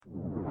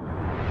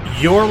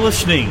You're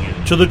listening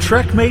to the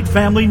TrekMate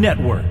Family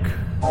Network.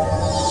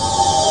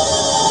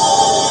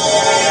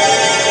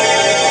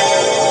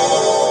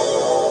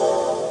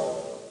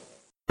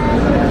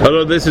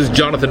 Hello, this is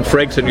Jonathan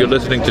Frakes, and you're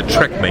listening to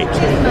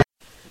TrekMate.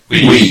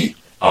 We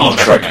are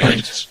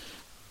TrekMate.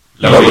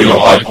 Lower your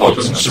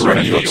iPods and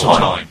surrender your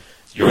time.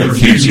 Your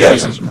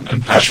enthusiasm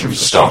and passion for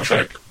Star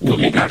Trek will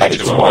be added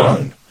to our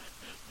own.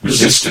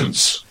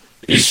 Resistance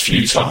is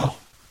futile.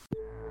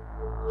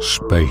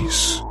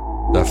 Space,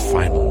 the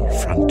final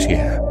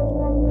frontier.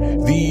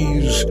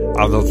 These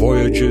are the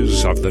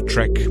voyages of the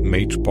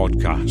TrekMate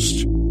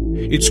podcast.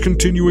 Its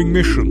continuing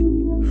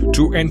mission: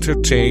 to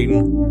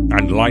entertain,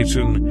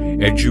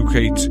 enlighten,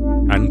 educate,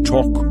 and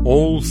talk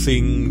all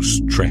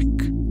things Trek.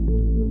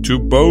 To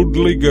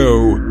boldly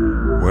go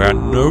where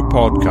no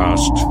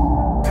podcast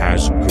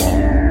has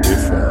gone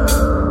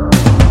before.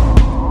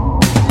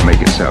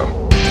 Make it so.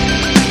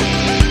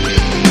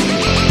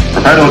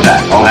 Prepare to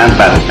attack. All hands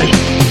battle station.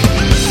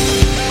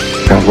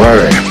 Don't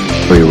worry,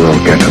 we will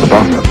get to the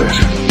bottom of this.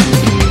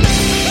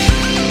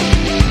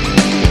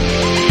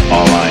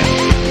 All right.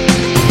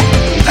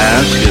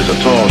 Ask is a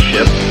tall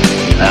ship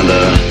and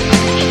a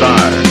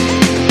star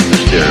to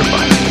steer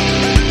by.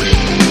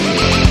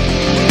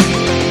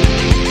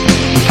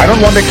 I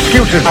don't want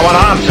excuses, I want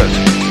answers.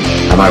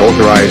 Am I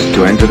authorized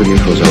to enter the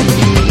neutral zone?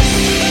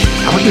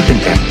 How do you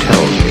think that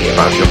tells me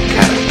about your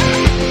character?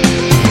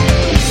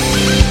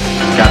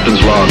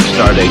 Captain's log,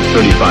 stardate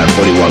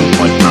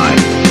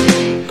 3541.9.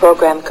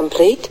 Program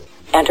complete.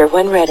 Enter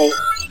when ready.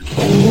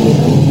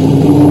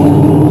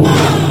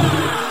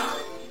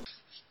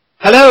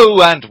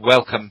 Hello and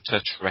welcome to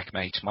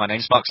TrekMate. My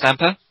name's Mark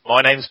Stamper.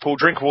 My name's Paul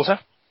Drinkwater.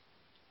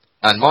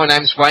 And my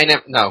name's Wayne...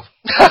 No.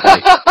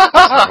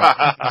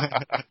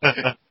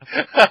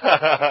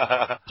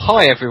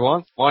 Hi,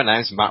 everyone. My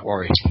name's Matt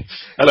Warwick.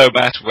 Hello,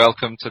 Matt.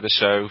 Welcome to the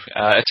show.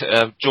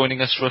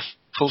 Joining us for a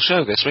full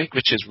show this week,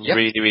 which is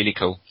really, really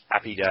cool.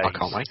 Happy days. I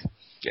can't wait.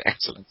 Yeah,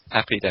 excellent.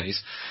 Happy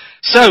days.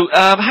 So,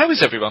 how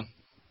is everyone?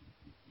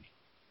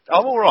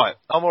 I'm alright.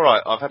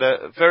 I've had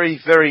a very,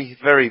 very,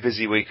 very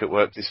busy week at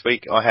work this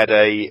week. I had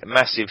a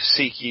massive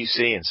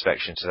CQC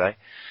inspection today.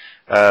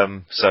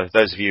 So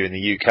those of you in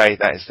the UK,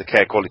 that is the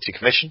Care Quality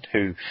Commission,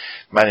 who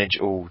manage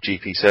all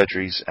GP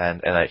surgeries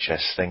and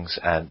NHS things,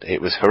 and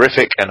it was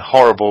horrific and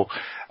horrible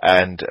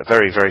and a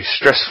very, very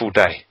stressful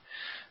day.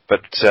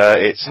 But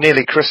it's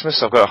nearly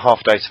Christmas. I've got a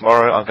half day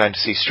tomorrow. I'm going to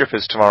see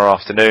strippers tomorrow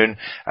afternoon,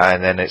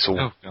 and then it's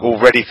all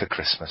ready for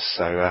Christmas.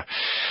 So,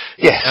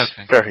 yes,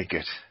 very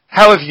good.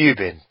 How have you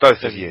been,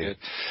 both of you?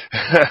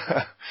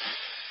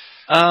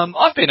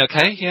 I've been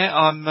okay. Yeah,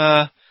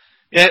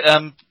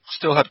 I'm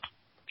still had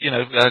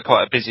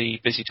quite a busy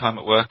time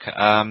at work.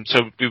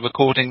 So we're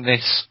recording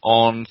this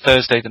on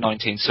Thursday the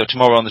 19th. So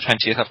tomorrow on the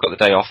 20th, I've got the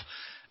day off.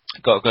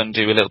 Got to go and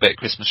do a little bit of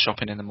Christmas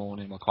shopping in the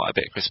morning. Well, quite a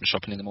bit of Christmas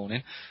shopping in the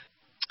morning.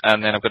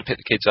 And then I've got to pick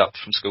the kids up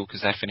from school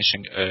because they're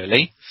finishing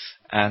early.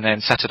 And then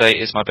Saturday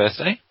is my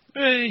birthday.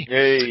 Yay!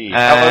 Yay!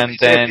 And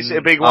then is it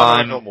a big one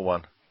or a normal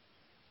one?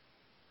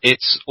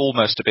 It's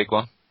almost a big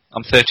one.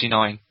 I'm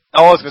 39.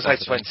 Oh, I was going to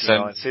say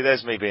 29. See,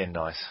 there's me being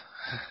nice.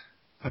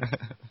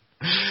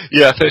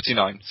 Yeah,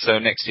 39. So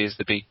next year's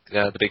the big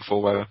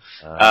 4-hour.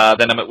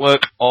 Then I'm at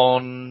work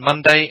on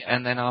Monday,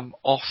 and then I'm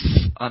off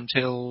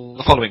until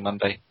the following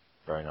Monday.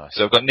 Very nice.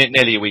 So I've got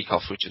nearly a week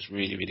off, which is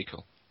really, really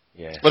cool.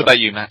 Yeah. What about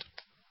you, Matt?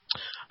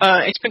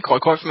 It's been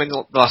quite quiet for me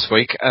last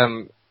week.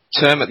 Term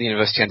at the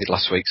university ended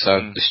last week,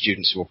 so the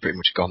students are all pretty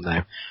much gone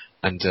now.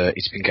 And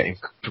it's been getting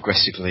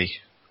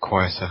progressively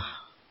quieter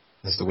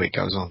as the week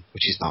goes on,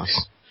 which is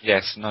nice.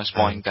 Yes, nice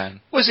wind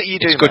down. What is it you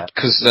do, It's good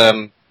because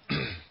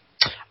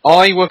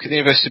I work at the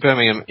University of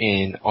Birmingham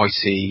in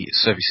IT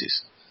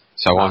services.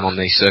 So I'm on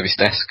the service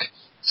desk.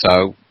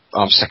 So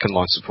I'm second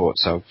line support.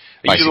 So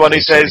are you the one who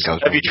says,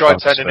 have you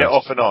tried turning it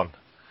off and on?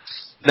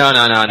 No.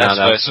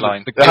 First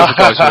line. The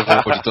guys who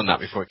have already done that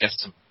before it gets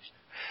to me.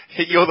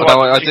 You're the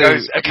one who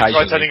goes, have you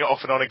tried turning it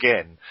off and on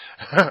again?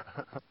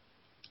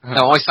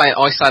 No, I say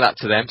that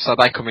to them, so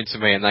they come into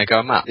me and they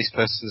go, Matt, this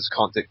person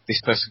can't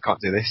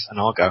do this, and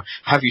I'll go,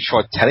 have you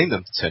tried telling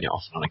them to turn it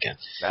off and on again?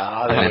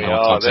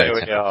 There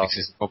we are.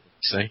 Fixes the problem,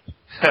 see?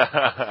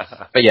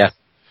 But yeah,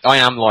 I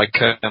am like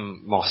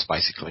Moss,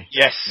 basically.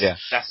 Yes, yeah.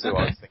 That's what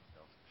I was thinking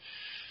of.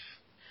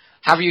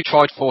 Have you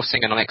tried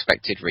forcing an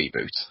unexpected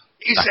reboot?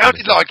 You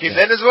sounded like him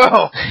then as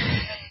well.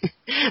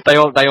 They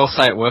all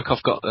say at work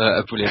I've got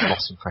a brilliant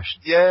Moss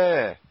impression.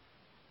 Yeah.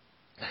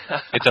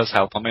 It does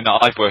help. I mean,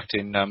 I've worked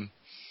in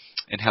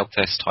help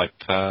desk type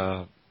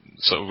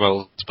sort of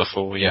roles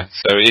before, yeah.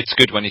 So it's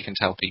good when you can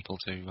tell people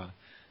to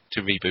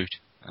reboot.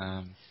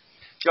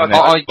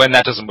 When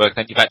that doesn't work,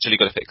 then you've actually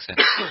got to fix it.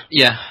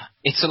 Yeah,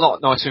 it's a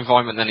lot nicer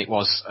environment than it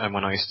was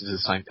when I used to do the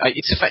same.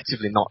 It's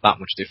effectively not that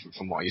much different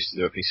from what I used to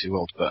do at PC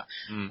World, but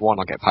one,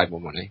 I get paid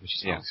more money, which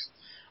is nice,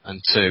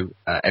 and two,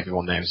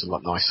 everyone there is a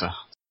lot nicer.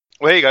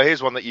 Well, here you go.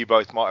 Here's one that you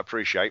both might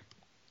appreciate.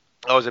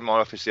 I was in my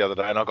office the other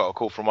day and I got a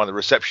call from one of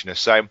the receptionists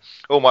saying,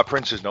 oh, my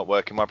printer's not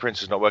working,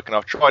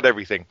 I've tried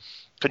everything.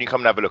 Can you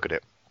come and have a look at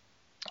it?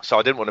 So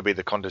I didn't want to be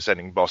the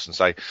condescending boss and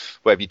say,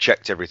 well, have you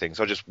checked everything?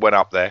 So I just went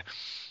up there,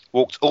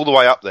 walked all the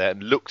way up there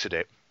and looked at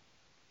it,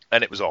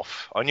 and it was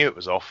off. I knew it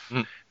was off,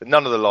 but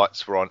none of the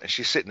lights were on, and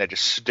she's sitting there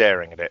just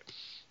staring at it.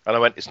 And I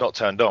went, it's not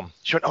turned on.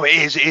 She went, oh,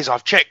 it is,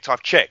 I've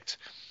checked.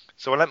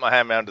 So I let my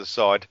hand round to the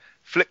side,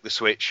 flicked the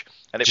switch,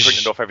 and it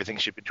printed off everything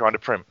she'd been trying to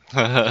print.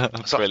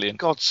 So Brilliant.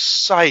 For God's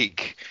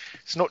sake,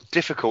 it's not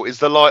difficult. Is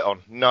the light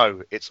on?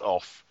 No, it's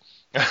off.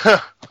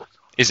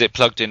 Is it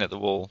plugged in at the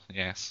wall?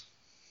 Yes.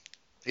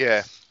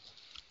 Yeah.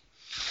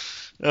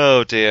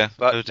 Oh dear.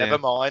 But oh dear. never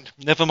mind.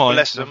 Never mind.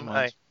 Bless never them.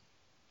 mind.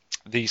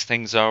 Hey. These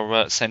things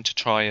are sent to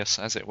try us,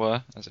 as it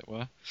were.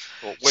 Or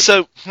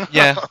So,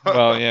 yeah,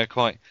 well, yeah,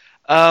 quite.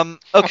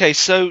 Okay,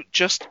 so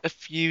just a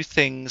few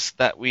things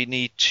that we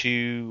need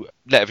to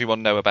let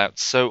everyone know about.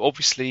 So,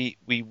 obviously,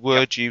 we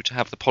were due to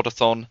have the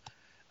podathon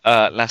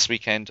last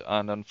weekend,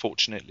 and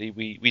unfortunately,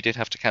 we did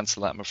have to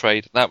cancel that, I'm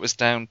afraid. That was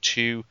down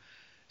to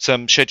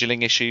some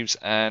scheduling issues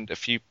and a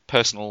few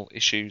personal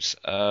issues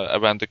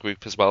around the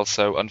group as well.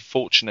 So,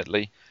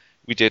 unfortunately,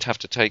 we did have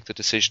to take the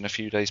decision a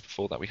few days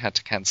before that we had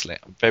to cancel it.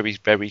 I'm very,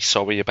 very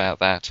sorry about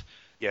that.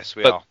 Yes,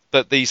 we are.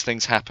 But these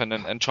things happen,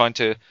 and trying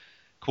to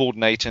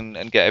coordinate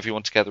and get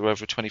everyone together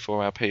over a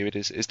 24-hour period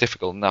is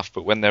difficult enough.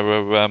 But when there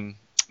are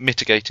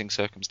mitigating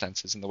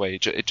circumstances in the way,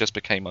 it just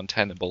became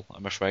untenable,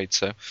 I'm afraid.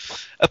 So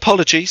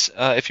apologies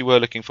if you were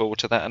looking forward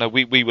to that. I know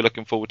we were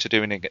looking forward to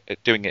doing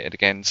it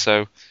again,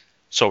 so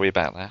sorry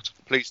about that.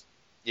 Please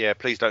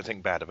don't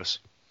think bad of us.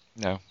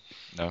 No,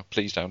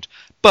 please don't.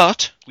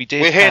 But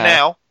We're here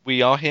now.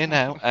 We are here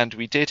now, and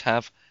we did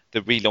have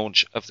the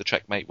relaunch of the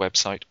TrekMate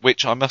website,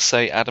 which I must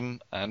say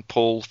Adam and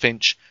Paul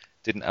Finch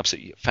did an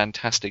absolutely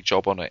fantastic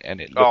job on it,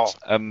 and it looks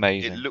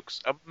amazing. It looks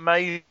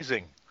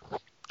amazing.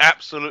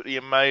 Absolutely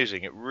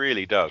amazing. It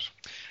really does.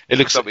 It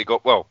looks like we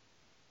got,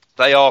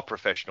 they are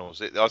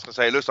professionals. I was going to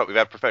say, it looks like we've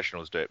had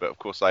professionals do it, but of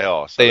course they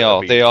are.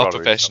 So they are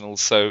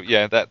professionals, so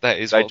yeah, that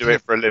is They do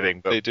it for a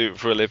living. But they do it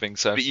for a living,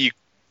 so...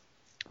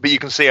 But you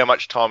can see how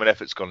much time and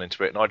effort's gone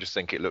into it, and I just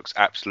think it looks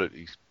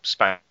absolutely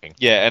spanking.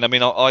 Yeah, and I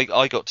mean,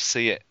 I got to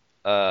see it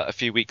a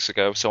few weeks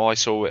ago, so I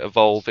saw it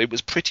evolve. It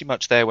was pretty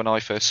much there when I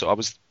first saw it. I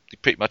was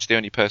pretty much the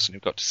only person who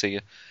got to see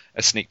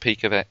a sneak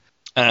peek of it.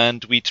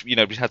 And we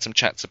had some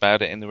chats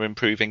about it, and they were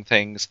improving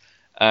things.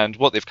 And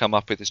what they've come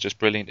up with is just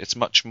brilliant. It's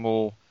much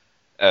more,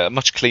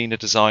 much cleaner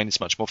design. It's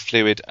much more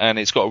fluid, and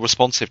it's got a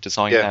responsive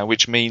design now,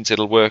 which means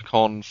it'll work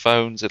on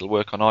phones, it'll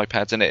work on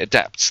iPads, and it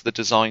adapts the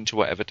design to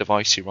whatever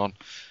device you're on.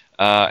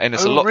 And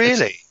it's a lot.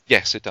 Really?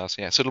 Yes, it does.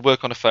 Yeah, so it'll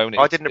work on a phone.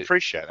 I didn't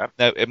appreciate that.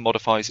 No, it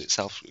modifies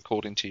itself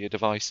according to your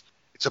device.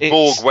 It's a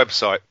Borg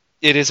website.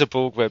 It is a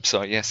Borg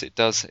website. Yes, it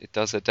does. It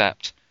does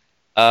adapt.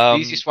 The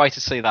easiest way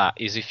to see that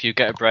is if you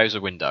get a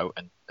browser window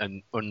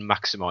and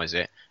unmaximize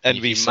it, and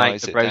if you make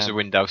the browser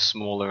window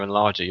smaller and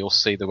larger, you'll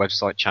see the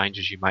website change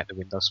as you make the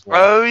window smaller.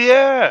 Oh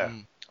yeah,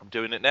 I'm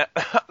doing it now.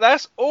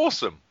 That's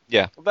awesome.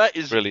 Yeah, that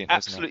is brilliant.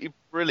 Absolutely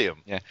brilliant.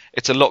 Yeah,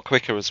 it's a lot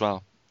quicker as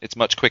well. It's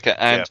much quicker,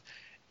 and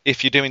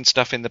if you're doing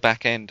stuff in the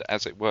back end,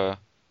 as it were,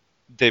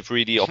 they've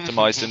really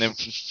optimized and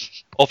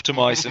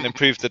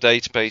improved the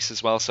database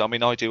as well. So I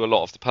mean, I do a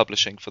lot of the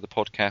publishing for the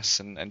podcasts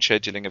and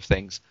scheduling of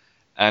things.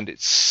 And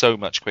it's so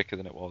much quicker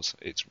than it was.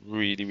 It's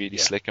really, really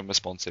slick and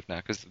responsive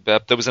now. Because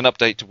there was an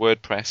update to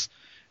WordPress,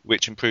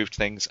 which improved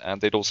things, and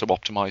they'd also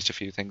optimized a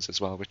few things as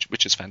well,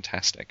 which is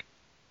fantastic.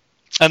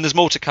 And there's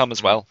more to come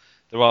as well.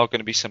 There are going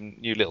to be some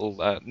new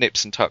little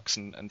nips and tucks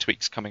and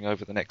tweaks coming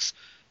over the next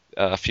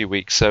few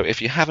weeks. So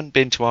if you haven't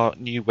been to our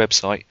new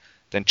website,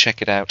 then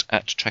check it out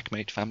at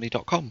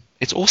trekmatefamily.com.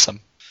 It's awesome.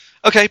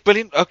 Okay,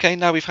 brilliant. Okay,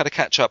 now we've had a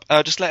catch-up.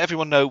 Just let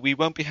everyone know we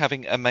won't be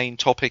having a main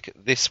topic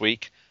this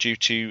week due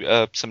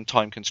to some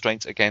time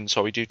constraints. Again,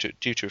 sorry, due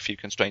to a few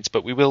constraints.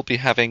 But we will be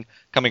having,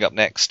 coming up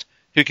next,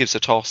 Who Gives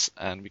a Toss?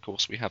 And, of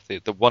course, we have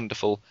the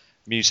wonderful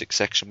music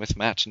section with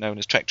Matt, known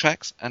as Trek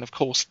Tracks. And, of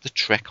course, the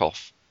Trek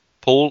Off.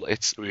 Paul,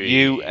 it's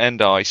you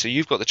and I. So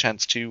you've got the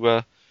chance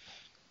to...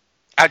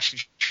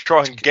 actually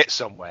try and get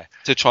somewhere.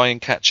 To try and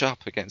catch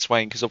up against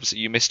Wayne, because obviously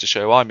you missed a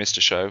show, I missed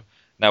a show.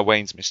 Now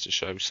Wayne's missed a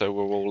show, so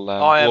we're all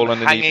all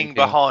on an hanging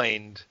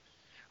behind.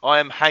 I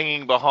am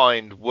hanging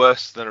behind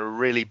worse than a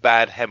really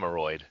bad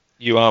hemorrhoid.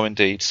 You are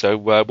indeed. So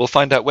we'll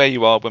find out where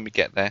you are when we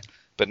get there.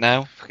 But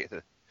now,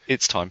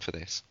 it's time for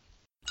this.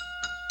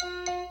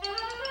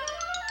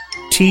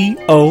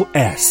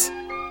 TOS.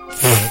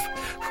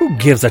 Who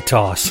gives a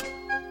toss?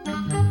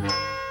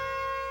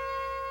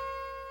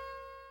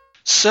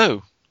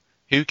 So,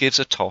 who gives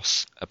a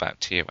toss about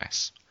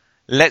TOS?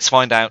 Let's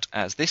find out,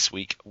 as this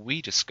week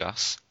we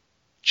discuss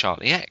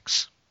Charlie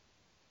X.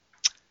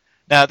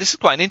 Now, this is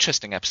quite an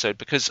interesting episode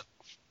because,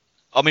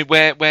 I mean,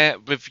 we're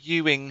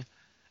reviewing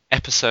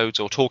episodes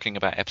or talking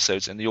about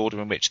episodes in the order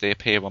in which they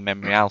appear on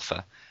Memory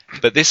Alpha,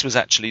 but this was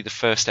actually the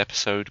first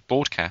episode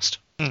broadcast.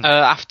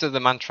 After the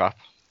Man Trap.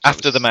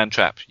 After the Man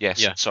Trap,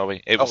 yes. Yeah.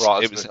 Sorry, it was.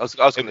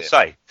 I was going to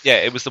say. Yeah,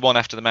 it was the one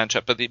after the Man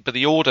Trap, but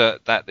the order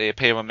that they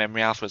appear on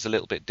Memory Alpha is a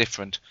little bit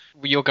different.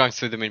 Well, you're going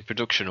through them in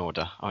production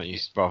order, aren't you,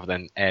 rather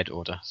than aired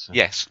order? So.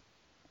 Yes.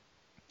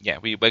 Yeah,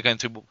 we're going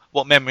through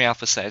what Memory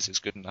Alpha says is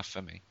good enough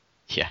for me.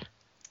 Yeah.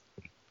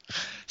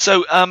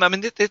 So,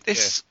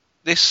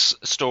 this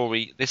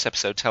story, this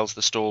episode tells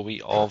the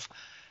story of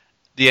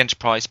the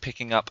Enterprise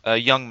picking up a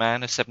young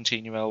man, a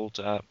 17-year-old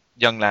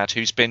young lad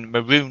who's been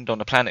marooned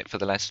on a planet for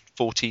the last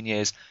 14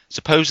 years,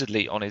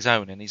 supposedly on his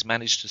own, and he's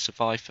managed to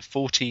survive for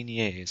 14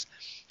 years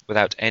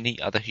without any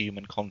other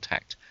human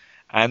contact.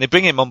 And they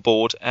bring him on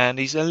board, and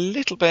he's a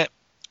little bit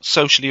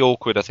socially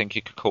awkward, I think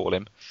you could call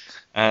him.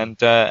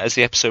 And as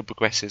the episode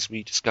progresses,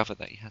 we discover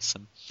that he has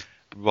some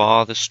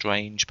rather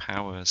strange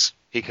powers.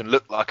 He can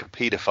look like a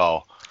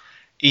paedophile.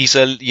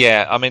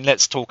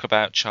 Let's talk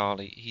about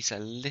Charlie. He's a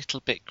little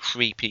bit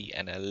creepy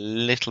and a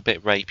little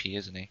bit rapey,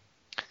 isn't he?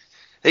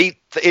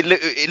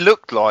 It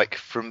looked like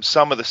from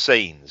some of the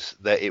scenes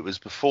that it was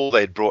before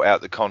they'd brought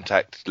out the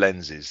contact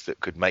lenses that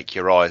could make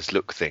your eyes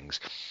look things.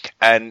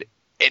 And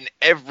in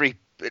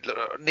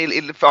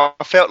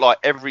I felt like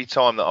every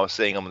time that I was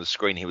seeing him on the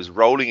screen, he was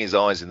rolling his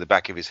eyes in the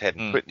back of his head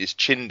and putting his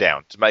chin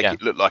down to make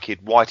it look like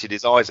he'd whited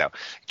his eyes out.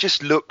 It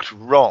just looked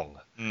wrong.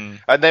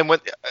 And then when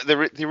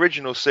the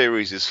original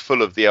series is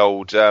full of the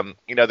old,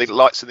 the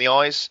lights in the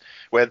eyes,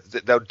 where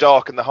they'll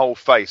darken the whole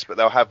face, but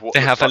they'll have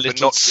a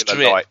little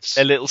strip, lights.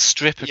 A little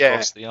strip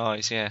across the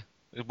eyes,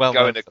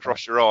 going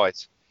across your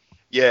eyes.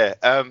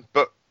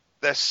 But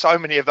there's so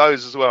many of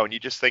those as well, and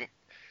you just think,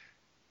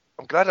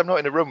 I'm glad I'm not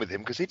in a room with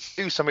him, because he'd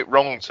do something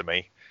wrong to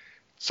me,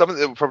 something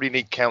that would probably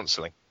need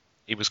counselling.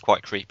 He was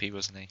quite creepy,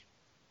 wasn't he?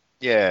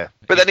 Yeah,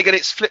 but then again,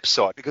 it's flip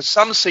side, because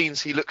some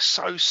scenes he looks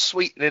so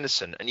sweet and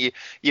innocent, and you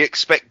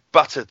expect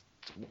butter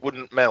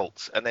wouldn't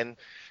melt, and then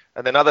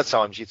other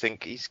times you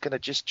think he's going to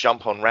just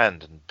jump on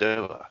Rand and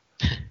do her.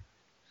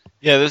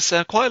 Yeah, there's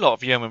quite a lot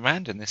of Yeoman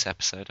Rand in this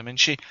episode. I mean,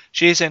 she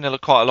is in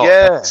quite a lot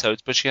of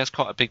episodes, but she has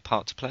quite a big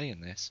part to play in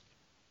this.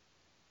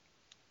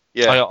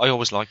 Yeah, I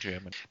always liked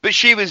Yeoman, but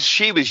she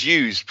was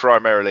used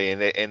primarily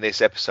in this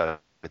episode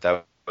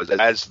though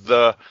as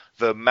the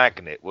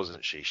magnet,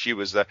 wasn't she? She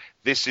was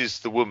this is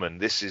the woman,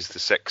 this is the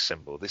sex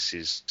symbol, this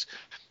is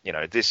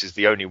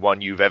the only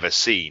one you've ever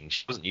seen.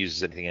 She wasn't used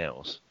as anything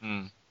else.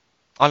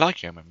 I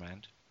like Yeoman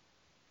Rand.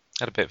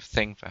 Had a bit of a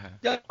thing for her.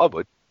 Yeah, I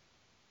would.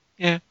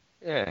 Yeah.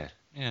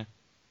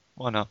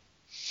 Why not?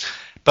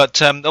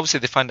 But obviously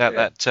they find out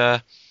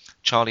that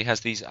Charlie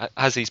has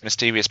these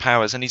mysterious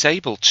powers, and he's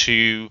able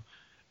to,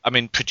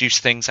 produce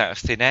things out of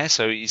thin air.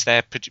 So he's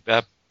there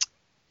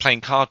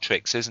playing card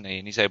tricks, isn't he?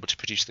 And he's able to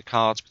produce the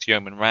cards with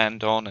Yeoman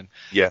Rand on, and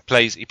he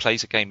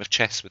plays a game of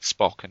chess with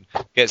Spock and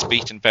gets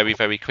beaten very,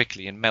 very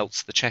quickly and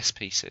melts the chess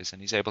pieces.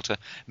 And he's able to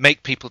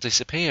make people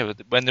disappear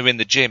when they're in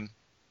the gym,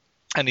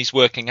 and he's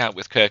working out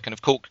with Kirk. And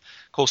of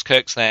course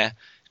Kirk's there,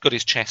 got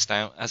his chest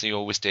out as he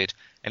always did,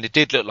 and it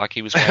did look like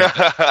he was wearing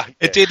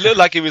it did look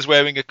like he was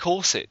wearing a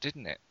corset,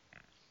 didn't it?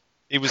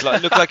 It was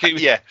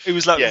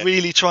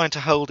really trying to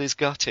hold his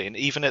gut in.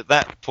 Even at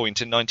that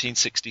point in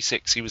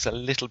 1966, he was a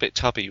little bit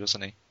tubby,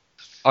 wasn't he?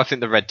 I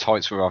think the red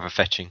tights were rather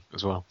fetching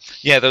as well.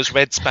 Yeah, those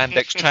red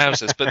spandex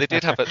trousers, but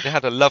they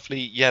had a lovely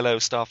yellow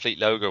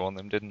Starfleet logo on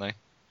them, didn't they?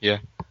 Yeah.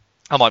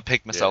 I might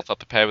pick myself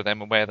up a pair of them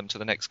and wear them to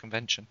the next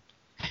convention.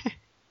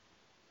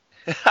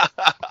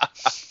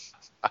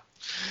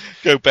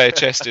 Go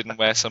bare-chested and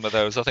wear some of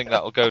those. I think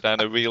that'll go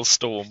down a real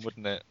storm,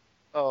 wouldn't it?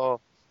 Oh,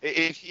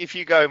 if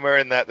you go and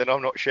wearing that, then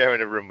I'm not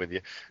sharing a room with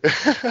you.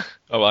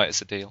 All right,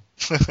 it's a deal.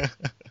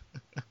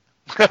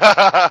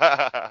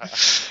 But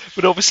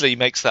obviously he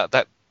makes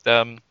that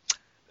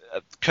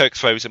Kirk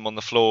throws him on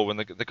the floor and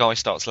the guy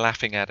starts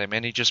laughing at him,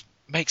 and he just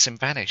makes him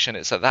vanish. And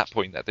it's at that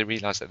point that they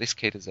realise that this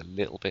kid is a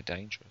little bit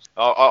dangerous.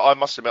 I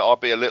must admit, I'd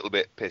be a little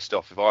bit pissed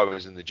off if I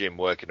was in the gym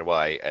working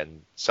away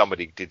and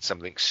somebody did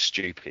something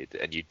stupid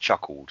and you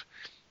chuckled,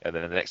 and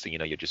then the next thing you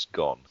know, you're just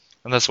gone.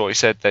 And that's what he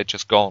said. They're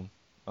just gone,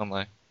 aren't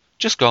they?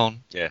 Just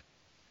gone. Yeah.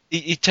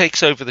 He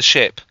takes over the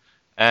ship,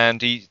 and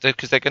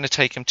because they're going to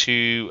take him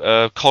to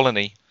a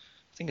colony.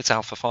 I think it's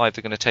Alpha 5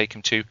 they're going to take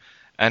him to.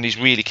 And he's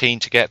really keen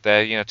to get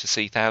there, to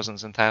see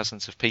thousands and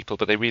thousands of people.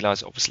 But they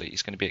realise, obviously,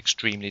 he's going to be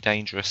extremely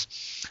dangerous.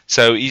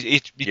 So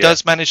he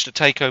does manage to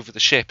take over the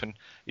ship, and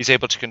he's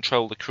able to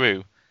control the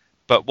crew.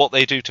 But what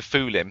they do to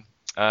fool him,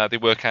 they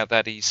work out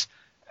that he's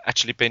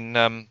actually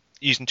been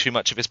using too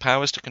much of his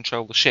powers to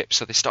control the ship.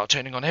 So they start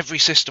turning on every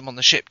system on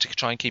the ship to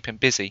try and keep him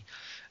busy.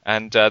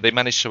 And they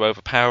manage to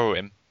overpower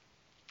him.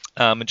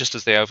 And just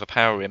as they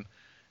overpower him,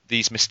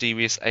 these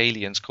mysterious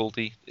aliens called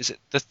the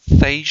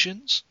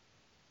Thasians?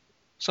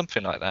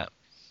 Something like that.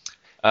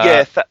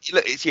 It's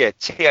Thasian.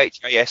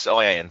 Thasian. Yes,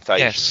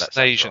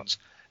 Thasians. Right.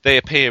 They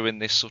appear in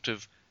this sort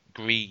of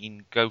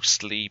green,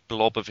 ghostly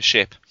blob of a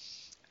ship,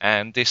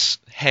 and this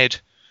head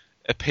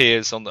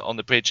appears on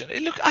the bridge. And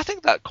I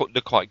think that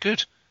looked quite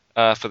good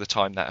for the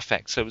time, that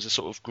effect. So it was a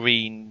sort of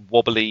green,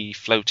 wobbly,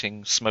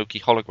 floating, smoky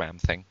hologram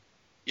thing.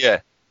 Yeah.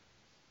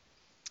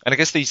 And I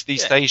guess these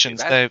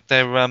Thasians,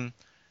 they're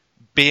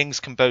beings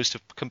composed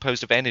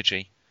of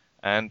energy.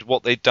 And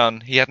what they'd done,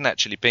 he hadn't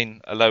actually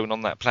been alone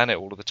on that planet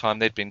all of the time.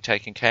 They'd been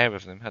taking care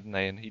of them, hadn't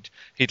they? And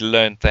he'd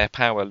learned their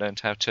power,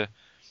 learned how to.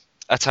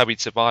 That's how he'd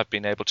survived,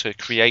 being able to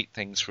create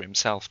things for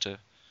himself to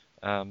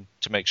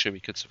make sure he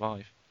could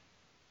survive.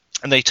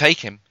 And they take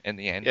him in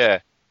the end. Yeah.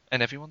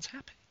 and everyone's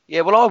happy.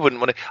 Yeah, well, I wouldn't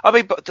want to. I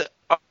mean, but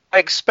I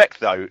expect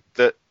though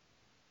that,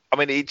 I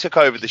mean, he took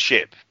over the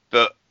ship,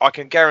 but I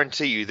can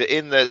guarantee you that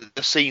in the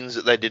scenes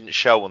that they didn't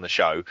show on the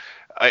show,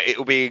 it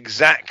will be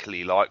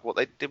exactly like what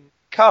they did with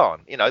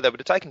Khan. You know, they would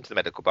have taken him to the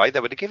medical bay, they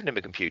would have given him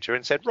a computer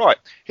and said, right,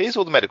 here's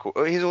all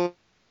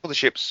the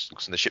ship's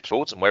looks and the ship's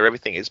boards and where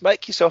everything is.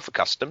 Make yourself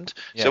accustomed.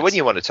 Yes. So when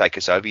you want to take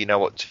us over, you know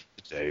what to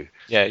do.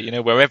 Yeah, you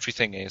know where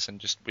everything is, and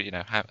just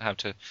how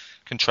to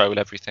control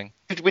everything.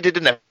 We did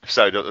an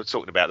episode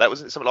talking about that,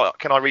 wasn't it? Something like,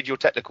 "Can I read your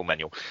technical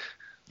manual?"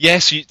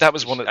 Yes, that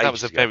was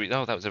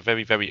a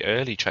very very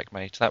early Trek,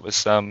 mate. That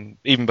was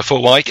even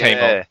before I came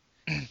on.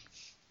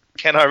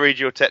 Can I read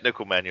your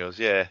technical manuals?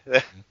 Yeah,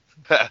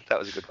 that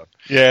was a good one.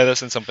 Yeah,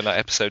 that's in something like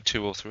episode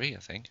 2 or 3, I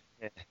think.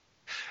 Yeah.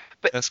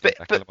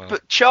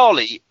 But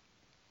Charlie,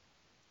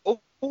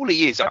 all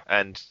he is,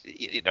 and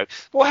you know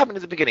what happened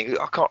at the beginning,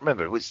 I can't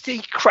remember. Did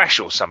he crash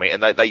or something,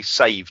 and they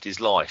saved his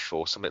life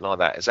or something like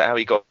that? Is that how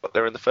he got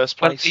there in the first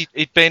place? Well,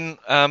 he'd been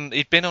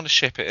on a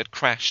ship. It had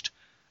crashed,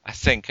 I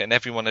think, and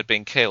everyone had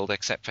been killed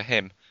except for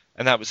him.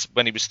 And that was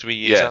when he was 3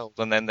 years old.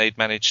 And then they'd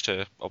managed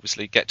to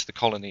obviously get to the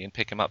colony and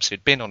pick him up. So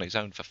he'd been on his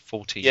own for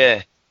 40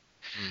 years.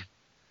 Yeah.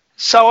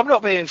 So I'm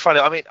not being funny.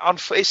 I mean, I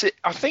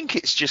think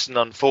it's just an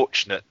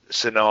unfortunate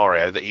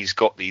scenario that he's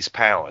got these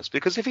powers,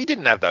 because if he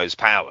didn't have those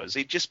powers,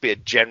 he'd just be a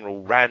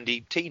general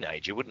randy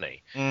teenager, wouldn't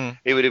he?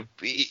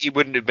 He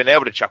wouldn't have been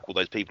able to chuck all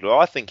those people who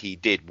I think he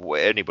did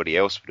what anybody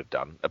else would have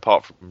done,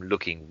 apart from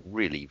looking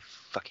really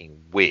fucking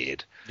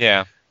weird.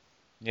 Yeah.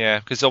 Yeah,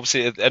 because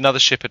obviously another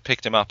ship had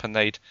picked him up, and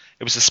it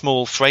was a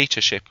small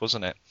freighter ship,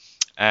 wasn't it?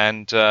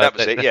 And that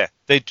was it. Yeah,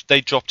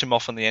 they dropped him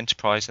off on the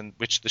Enterprise, and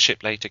which the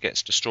ship later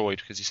gets destroyed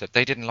because he said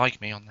they didn't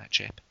like me on that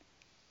ship.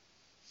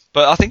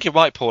 But I think you're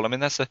right, Paul. I mean,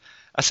 that's a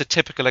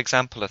typical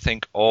example, I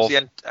think, of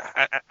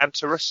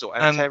Antares or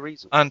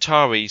Antares.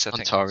 Antares, I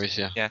think. Antares,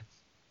 yeah. Yeah,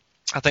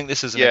 I think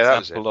this is an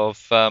example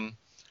of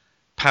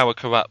power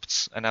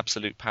corrupts, and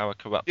absolute power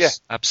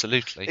corrupts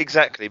absolutely.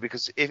 Exactly,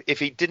 because if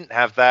he didn't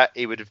have that,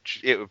 it would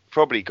have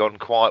probably gone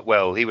quite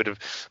well. He would have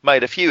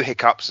made a few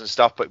hiccups and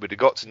stuff, but would have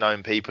got to know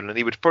people, and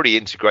he would have probably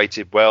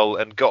integrated well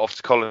and got off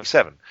to Colony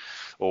 7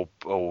 or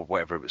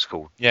whatever it was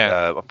called.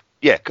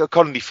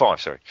 Colony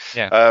 5, sorry.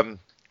 Yeah.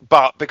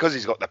 But because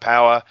he's got the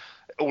power,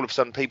 all of a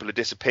sudden people are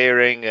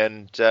disappearing,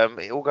 and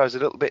it all goes a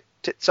little bit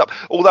tits up.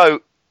 Although,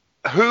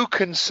 who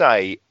can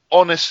say?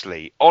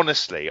 Honestly,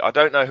 I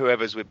don't know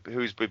who's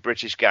with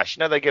British Gas. You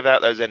know, they give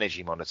out those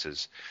energy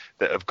monitors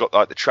that have got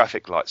like the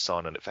traffic light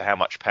sign on it for how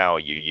much power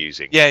you're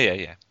using.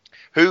 Yeah.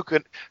 Who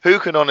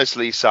can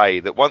honestly say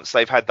that once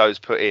they've had those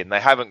put in,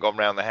 they haven't gone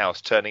round the house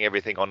turning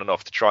everything on and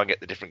off to try and get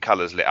the different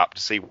colours lit up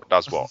to see what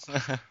does what?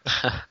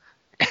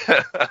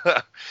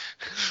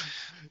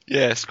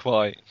 Yes,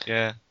 quite.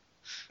 Yeah.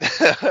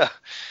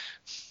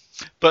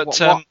 But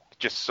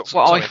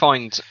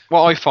what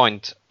I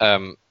find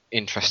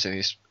interesting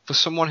is, for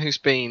someone who's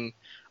been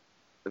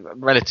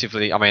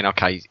relatively, I mean,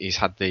 okay, he's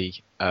had the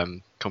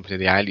company of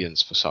the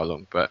aliens for so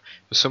long, but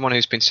for someone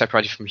who's been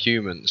separated from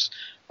humans,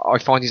 I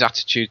find his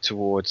attitude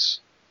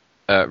towards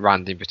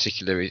Rand in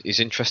particular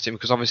is interesting,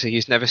 because obviously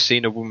he's never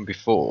seen a woman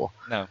before.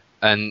 No.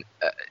 And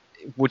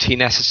would he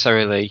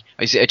necessarily?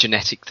 Is it a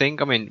genetic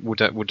thing? I mean, would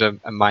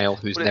a male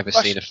who's never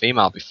seen a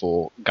female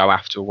before go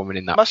after a woman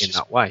in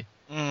that way?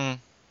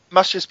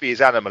 Must just be his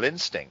animal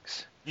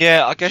instincts.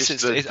 Yeah, I guess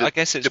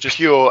it's just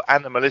pure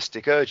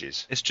animalistic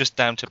urges. It's just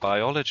down to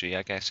biology,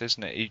 I guess,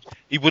 isn't it?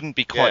 He wouldn't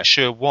be quite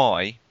sure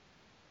why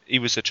he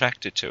was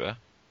attracted to her,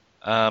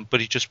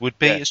 but he just would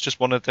be. It's just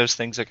one of those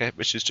things, I guess,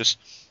 which is just,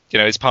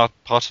 it's part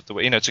of the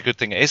way. It's a good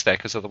thing it is there,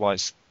 because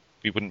otherwise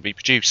we wouldn't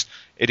reproduce.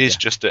 It is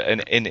just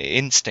an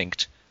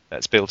instinct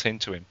that's built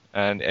into him,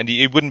 and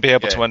he wouldn't be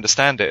able to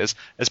understand it,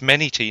 as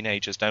many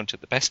teenagers don't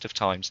at the best of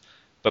times.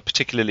 But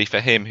particularly for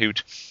him,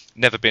 who'd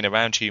never been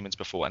around humans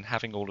before and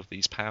having all of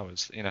these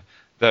powers,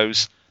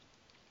 those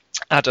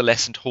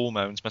adolescent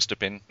hormones must have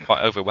been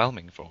quite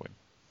overwhelming for him.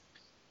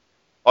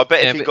 I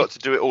bet if he got to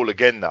do it all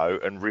again, though,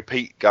 and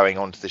repeat going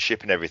onto the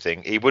ship and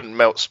everything, he wouldn't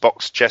melt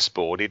Spock's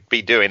chessboard. He'd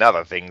be doing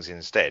other things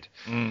instead.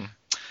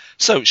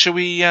 So, shall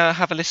we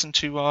have a listen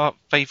to our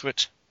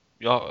favourite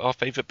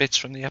bits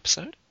from the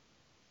episode?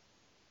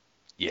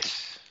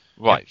 Yes.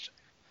 Right.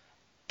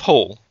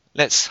 Paul,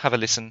 let's have a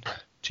listen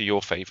to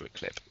your favourite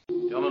clip.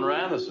 Gentlemen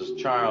Rand, this is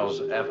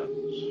Charles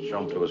Evans.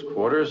 Show him to his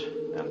quarters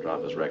and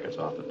drop his records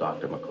off at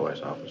Dr.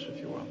 McCoy's office, if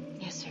you will.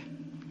 Yes, sir.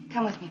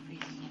 Come with me, please.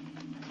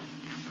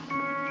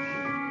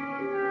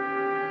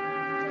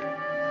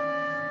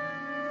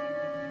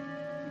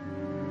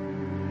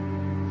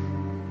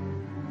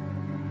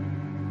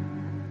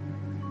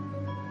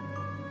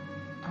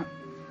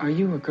 Are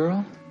you a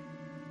girl?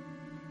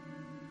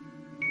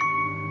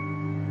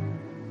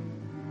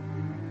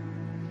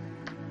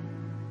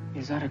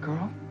 Is that a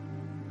girl?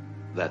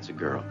 That's a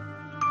girl.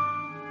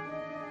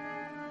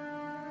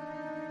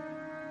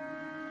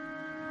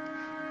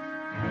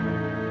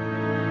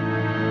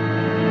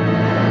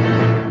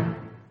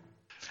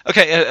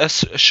 Okay, a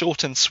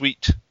short and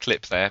sweet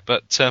clip there,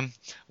 but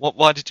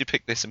why did you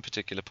pick this in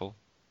particular, Paul?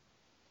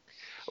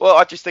 Well,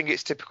 I just think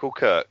it's typical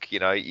Kirk. You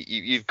know,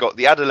 you've got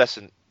the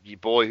adolescent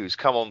boy who's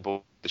come on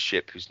board the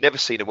ship, who's never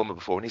seen a woman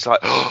before, and he's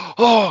like,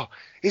 "Oh,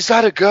 is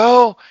that a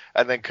girl?"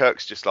 And then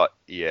Kirk's just like,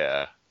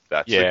 "Yeah,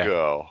 that's a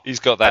girl." He's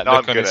got that and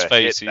look on his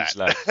face. He's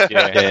like,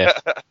 "Yeah,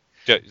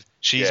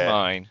 she's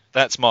mine.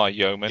 That's my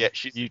yeoman. Yeah,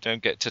 you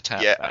don't get to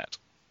tap that."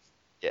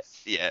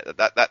 Yeah.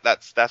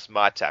 That's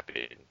my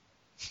tapping.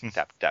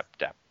 Tap, tap,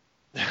 tap.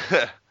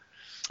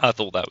 I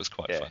thought that was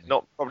quite funny.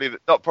 Not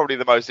probably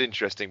the most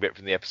interesting bit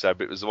from the episode,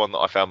 but it was the one that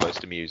I found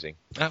most amusing.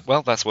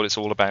 Well, that's what it's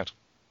all about.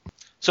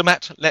 So,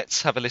 Matt,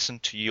 let's have a listen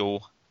to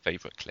your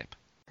favourite clip.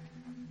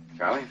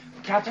 Charlie?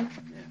 Captain?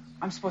 Yeah.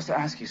 I'm supposed to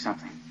ask you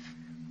something.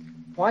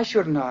 Why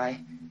shouldn't I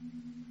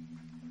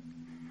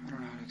don't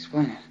know how to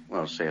explain it.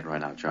 Well, say it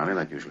right out, Charlie.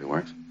 That usually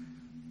works.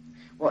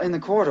 Well, in the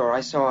corridor,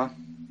 I saw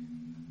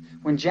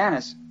when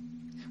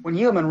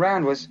Yeoman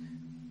Rand was...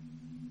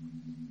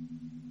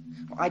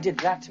 Well, I did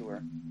that to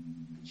her.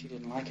 She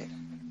didn't like it.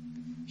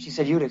 She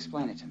said you'd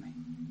explain it to me.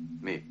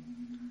 Me?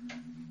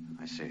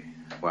 I see.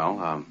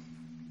 Well,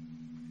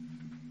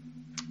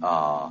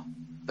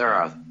 there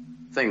are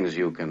things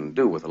you can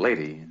do with a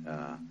lady,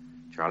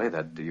 Charlie,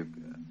 that you...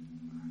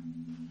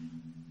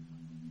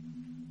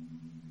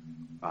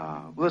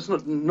 well, there's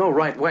no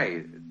right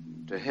way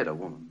to hit a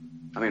woman.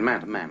 I mean,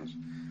 man to man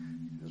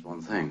is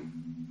one thing.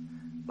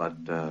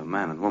 But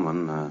man and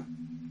woman,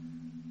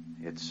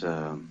 it's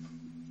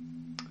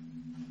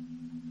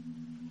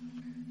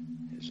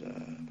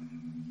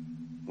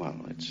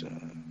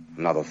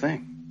another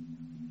thing.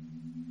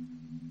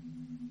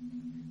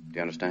 Do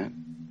you understand?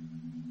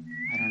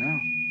 I don't know.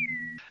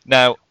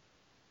 Now,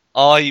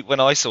 when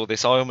I saw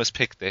this, I almost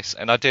picked this,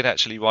 and I did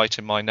actually write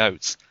in my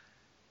notes,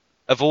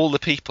 of all the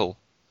people,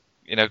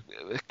 you know,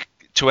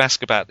 to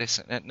ask about this,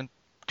 and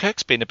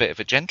Kirk's been a bit of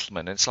a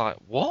gentleman, and it's like,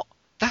 what?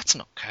 That's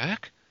not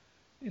Kirk.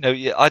 You know,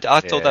 I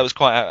thought that was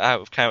quite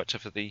out of character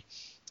for the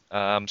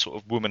sort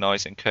of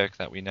womanizing Kirk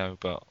that we know,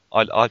 but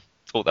I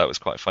thought that was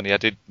quite funny. I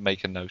did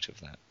make a note of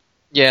that.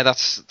 Yeah,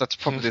 that's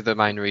probably the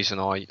main reason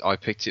I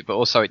picked it, but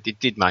also it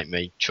did make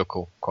me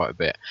chuckle quite a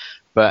bit.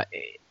 But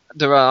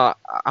there are,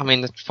 I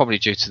mean, it's probably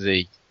due to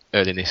the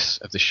earliness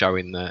of the show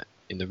in the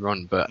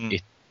run, but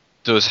it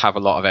does have a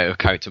lot of out of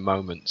character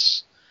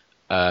moments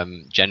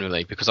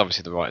generally, because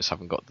obviously the writers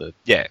haven't got the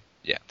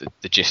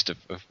gist of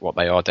what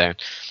they are down.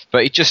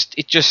 But it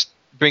just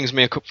brings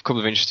me a couple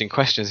of interesting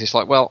questions. It's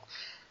like, well,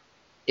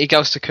 it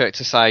goes to Kirk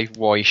to say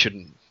why he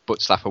shouldn't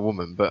butt slap a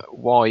woman, but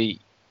why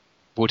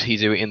would he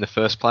do it in the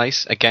first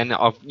place? Again,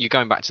 you're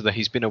going back to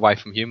he's been away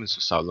from humans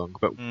for so long,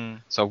 but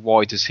so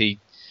why does he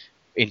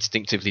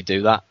instinctively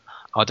do that?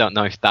 I don't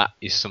know if that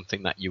is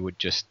something that you would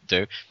just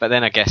do. But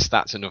then I guess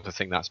that's another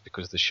thing, that's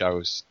because the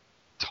show's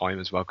time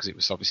as well, because it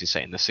was obviously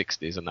set in the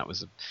 60s, and that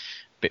was a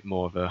bit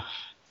more of a...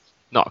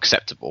 not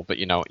acceptable, but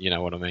you know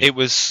what I mean. It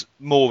was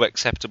more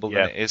acceptable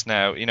than it is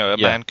now. You know, a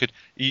man could...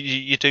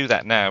 You do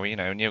that now, you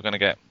know, and you're going to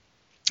get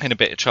in a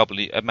bit of trouble.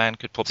 A man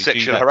could probably do that.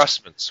 Sexual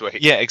harassment,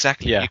 sweet. Yeah,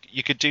 exactly. Yeah.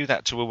 You could do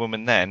that to a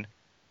woman then,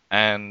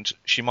 and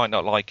she might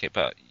not like it,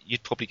 but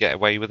you'd probably get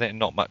away with it and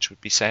not much would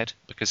be said,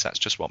 because that's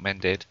just what men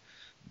did.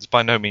 It's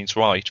by no means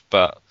right,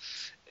 but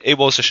it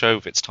was a show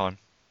of its time.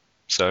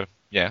 So,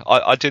 yeah,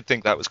 I did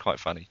think that was quite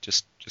funny,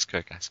 just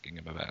Kirk asking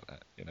him about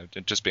that, you know,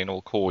 just being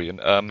all coy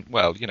and,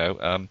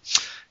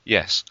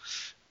 yes.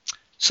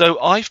 So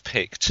I've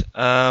picked,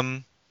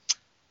 well,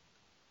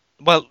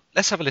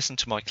 let's have a listen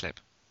to my clip.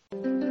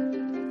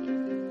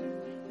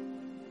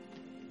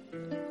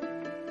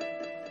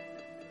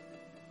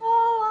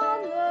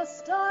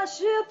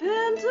 Starship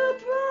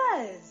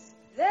Enterprise,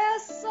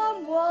 there's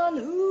someone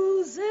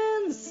who's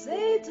in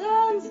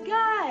Satan's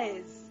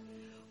guise,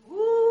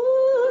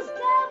 whose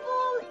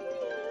devil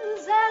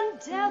ears and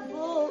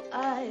devil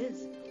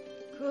eyes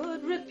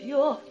could rip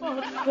your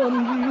heart from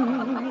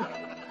you.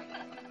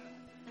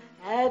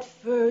 At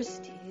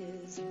first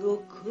his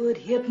look could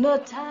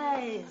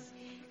hypnotize,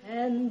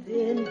 and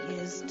then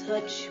his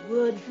touch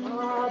would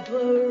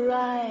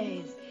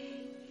barbarize.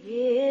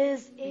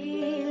 His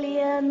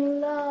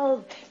alien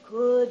love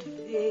could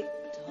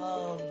victimize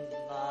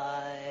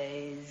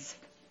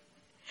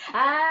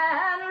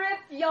and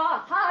rip your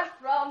heart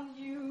from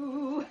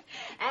you.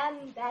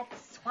 And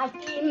that's why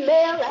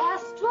female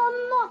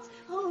astronauts,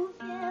 oh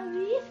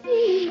very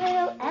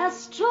female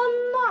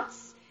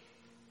astronauts,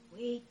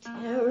 wait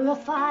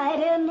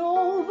terrified and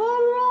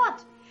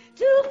overwrought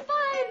to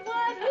find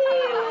what he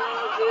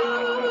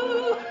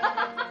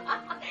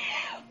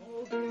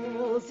will do.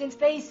 Girls in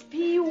space,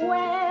 be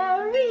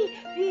wary,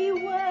 be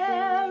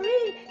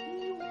wary,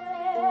 be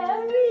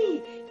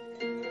wary.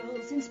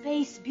 Girls in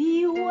space,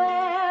 be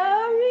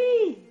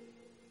wary.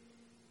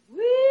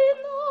 We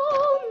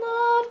know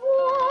not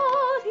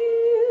what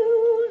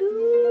he'll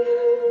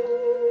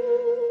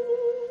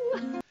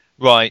do.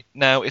 Right,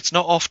 now it's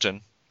not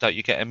often that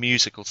you get a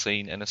musical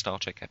scene in a Star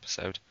Trek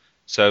episode,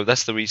 so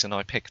that's the reason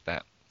I picked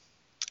that.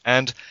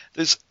 And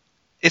it's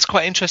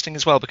quite interesting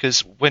as well,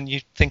 because when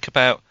you think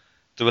about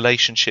the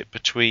relationship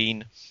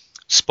between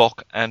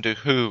Spock and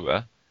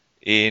Uhura,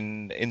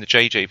 in the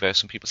JJ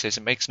verse, and people says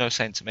it makes no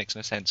sense.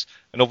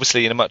 And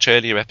obviously, in a much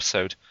earlier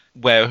episode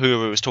where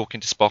Uhura was talking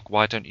to Spock,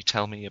 why don't you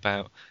tell me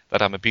about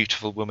that? I'm a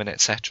beautiful woman,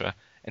 etc.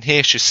 And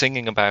here she's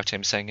singing about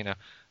him, saying,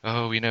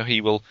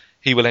 he will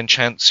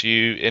entrance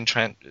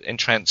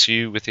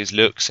you with his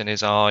looks and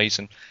his eyes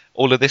and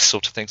all of this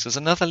sort of thing. So there's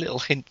another little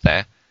hint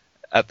there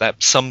at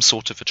that some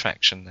sort of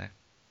attraction there.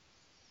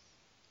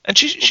 And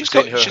she's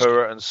got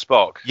Uhura and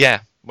Spock. Yeah,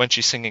 when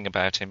she's singing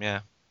about him,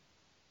 yeah.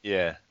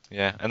 Yeah.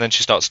 Yeah, and then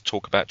she starts to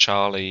talk about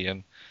Charlie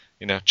and,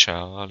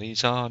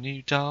 Charlie's our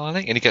new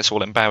darling, and he gets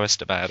all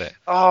embarrassed about it.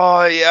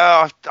 Oh,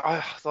 yeah,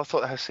 I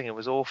thought her singing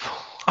was awful.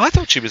 I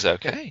thought she was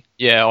okay.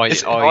 Yeah, I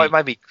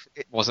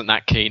wasn't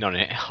that keen on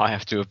it, I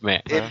have to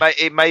admit.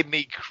 It made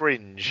me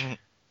cringe.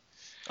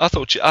 I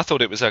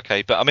thought it was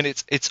okay, but I mean,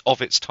 it's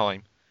of its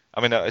time. I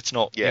mean, it's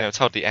not, it's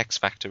hardly X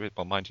Factor.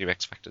 Well, mind you,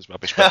 X Factor's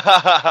rubbish,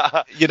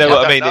 but you know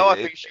what I mean? I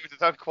think she would have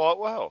done quite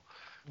well.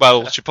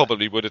 Well, she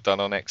probably would have done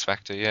on X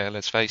Factor, yeah,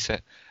 let's face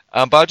it.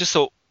 But I just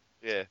thought,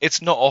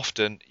 it's not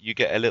often you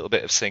get a little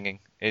bit of singing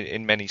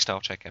in many Star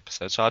Trek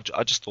episodes. So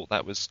I just thought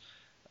that was,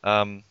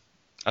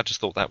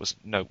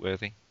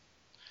 noteworthy.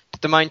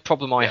 The main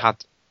problem I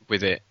had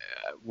with it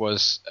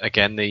was,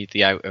 again,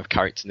 the out of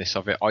characterness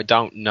of it. I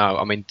don't know.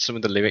 I mean, some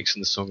of the lyrics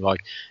in the song,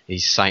 like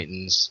he's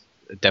Satan's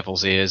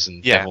devil's ears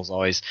and devil's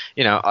eyes.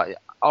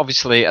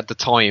 Obviously at the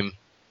time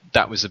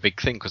that was a big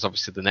thing, because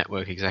obviously the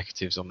network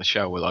executives on the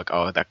show were like,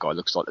 "Oh, that guy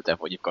looks like the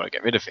devil. You've got to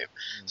get rid of him."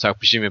 So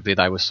presumably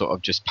they were sort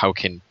of just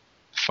poking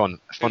fun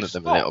at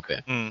them a little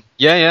bit.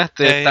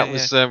 That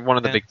was one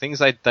of the big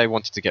things. They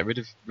wanted to get rid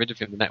of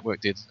him. The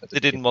network did. They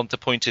didn't want the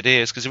pointed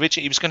ears because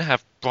originally he was going to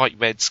have bright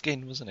red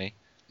skin, wasn't he?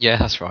 Yeah,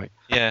 that's right.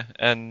 Yeah,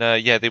 and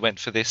they went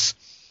for this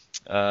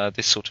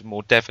sort of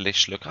more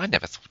devilish look. I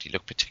never thought he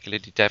looked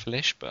particularly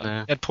devilish, but he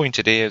had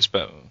pointed ears.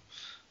 But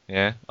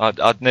yeah, I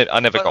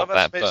never got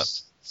that.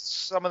 But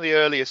some of the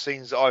earlier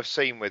scenes that I've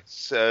seen with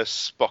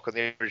Spock on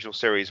the original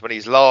series, when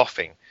he's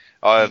laughing,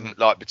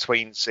 like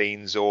between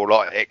scenes or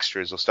like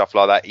extras or stuff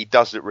like that, he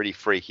does look really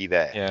freaky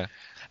there. Yeah,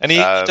 and he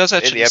does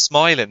actually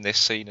smile in this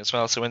scene as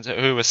well. So when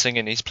Uhura's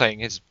singing, he's playing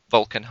his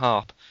Vulcan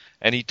harp.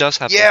 And he does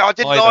have. Yeah, I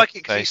didn't like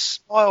it because he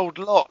smiled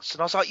lots,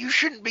 and I was like, "You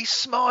shouldn't be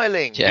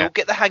smiling. Yeah. You'll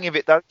get the hang of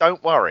it, though.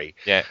 Don't worry."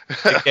 Yeah.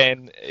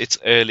 Again, it's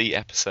early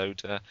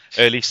episode,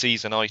 early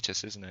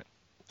season-itis, isn't it?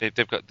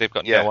 They've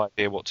got no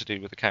idea what to do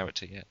with the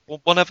character yet.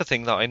 Well, one other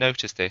thing that I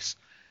noticed this.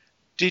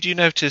 Did you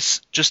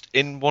notice just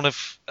in one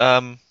of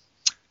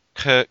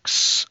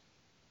Kirk's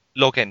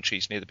log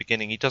entries near the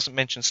beginning, he doesn't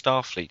mention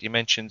Starfleet. He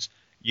mentions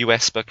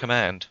USPA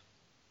Command.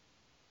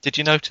 Did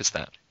you notice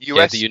that?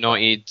 Yeah, the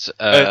United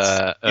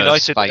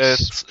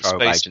Space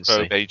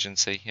Probe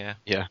Agency. Yeah.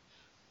 Yeah.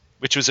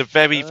 Which was a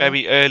very,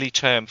 very early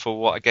term for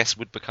what I guess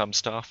would become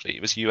Starfleet.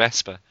 It was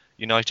USPA,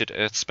 United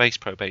Earth Space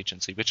Probe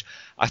Agency, which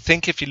I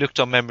think if you looked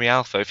on Memory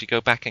Alpha, if you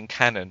go back in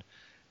canon,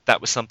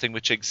 that was something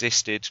which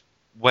existed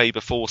way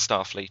before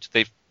Starfleet.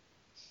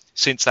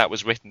 Since that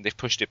was written, they've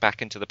pushed it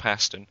back into the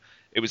past, and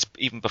it was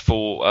even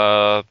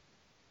before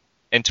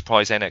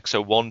Enterprise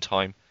NX-01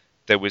 time.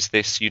 There was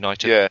this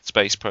United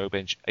Space Probe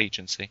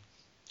Agency.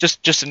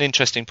 Just an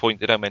interesting point.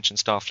 They don't mention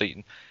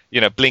Starfleet,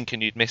 and blink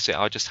and you'd miss it.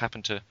 I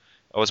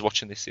was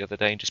watching this the other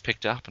day and just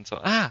picked it up and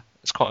thought,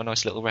 it's quite a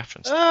nice little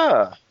reference.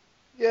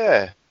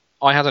 Yeah.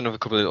 I had another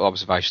couple of little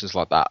observations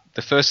like that.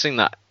 The first thing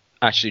that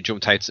actually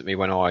jumped out at me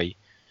when I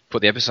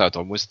put the episode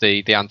on was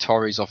the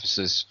Antares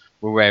officers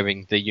were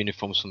wearing the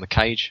uniforms from the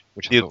Cage,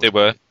 which I thought they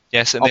were.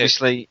 Yes, and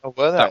obviously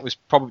that was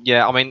probably.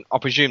 Yeah, I mean, I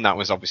presume that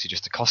was obviously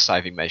just a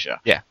cost-saving measure.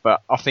 Yeah,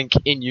 but I think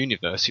in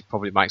universe it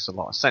probably makes a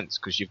lot of sense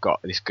because you've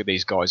got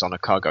these guys on a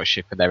cargo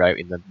ship and they're out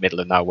in the middle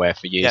of nowhere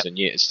for years and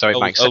years, so it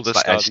makes sense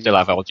that they still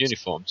have old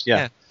uniforms.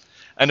 Yeah,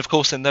 and of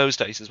course in those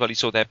days as well, you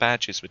saw their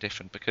badges were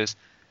different because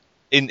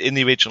in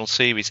the original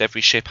series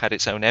every ship had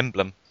its own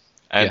emblem,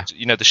 and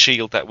the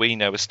shield that we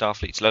know as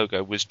Starfleet's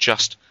logo was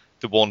just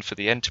the one for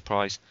the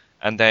Enterprise,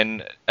 and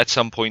then at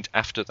some point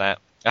after that.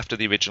 After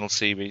the original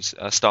series,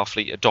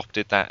 Starfleet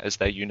adopted that as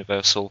their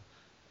universal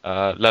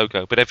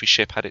logo, but every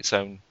ship had its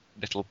own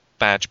little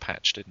badge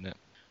patch, didn't it?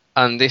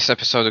 And this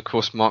episode, of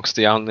course, marks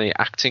the only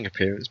acting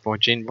appearance by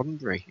Gene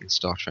Roddenberry in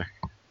Star Trek.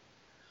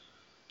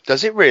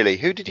 Does it really?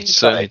 Who did he play? It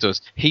certainly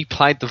does. He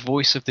played the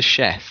voice of the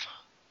chef.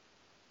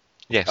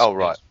 Yes. Oh,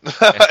 right.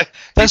 Yes.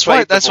 That's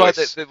right. That's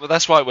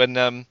right.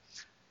 When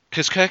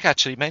because Kirk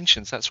actually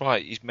mentions, that's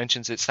right. He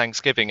mentions it's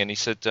Thanksgiving, and he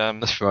said,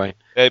 that's right,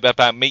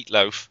 about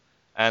meatloaf.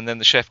 And then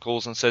the chef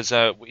calls and says,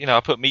 I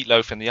put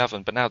meatloaf in the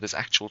oven, but now there's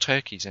actual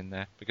turkeys in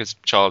there because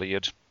Charlie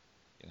had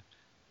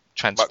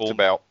transformed,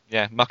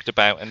 mucked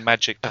about and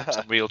magicked up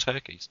some real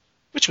turkeys,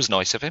 which was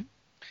nice of him.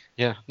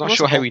 Yeah, not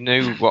sure how he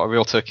knew what a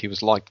real turkey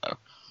was like, though.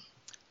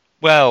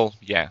 Well,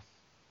 yeah,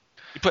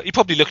 he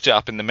probably looked it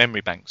up in the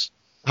memory banks.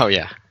 Oh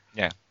yeah,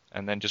 yeah,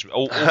 and then just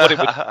or what it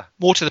would,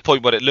 more to the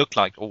point, what it looked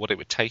like or what it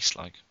would taste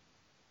like.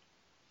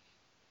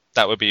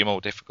 That would be a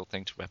more difficult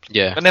thing to replicate.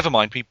 Yeah. But never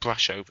mind, we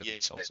brush over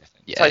these sorts of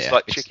things. It tastes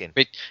like chicken.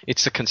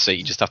 It's a conceit,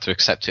 you just have to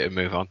accept it and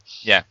move on.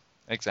 Yeah,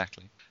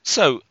 exactly.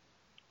 So,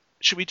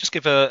 should we just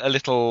give a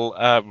little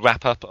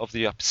wrap up of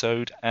the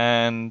episode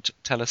and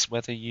tell us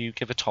whether you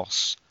give a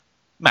toss?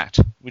 Matt,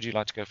 would you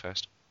like to go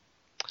first?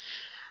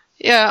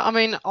 Yeah, I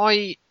mean,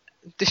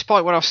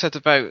 despite what I've said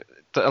about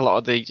a lot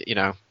of the,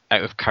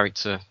 out of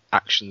character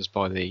actions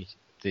by the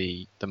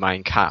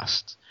main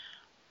cast,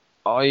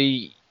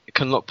 I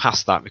can look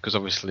past that because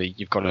obviously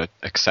you've got to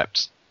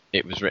accept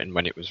it was written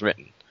when it was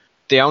written.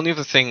 The only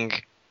other thing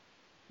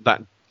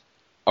that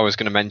I was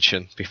going to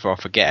mention before I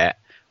forget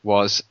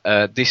was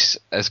this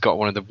has got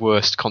one of the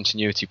worst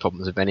continuity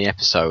problems of any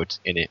episode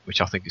in it,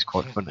 which I think is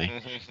quite funny.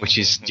 Which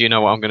is, do you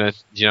know what I'm going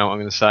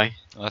to say?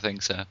 I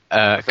think so.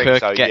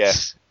 Kirk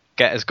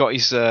has got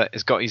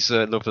his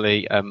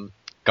lovely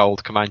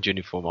gold command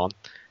uniform on,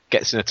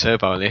 gets in a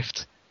turbo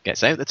lift,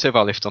 gets out the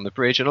turbo lift on the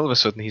bridge, and all of a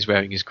sudden he's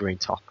wearing his green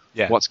top.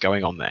 Yeah. What's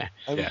going on there?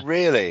 Oh,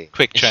 really?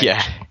 Quick change.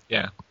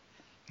 Yeah.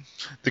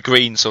 The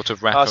green sort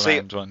of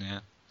wraparound one. Yeah.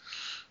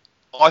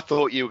 I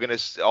thought you were going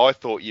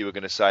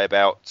to say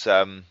about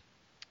because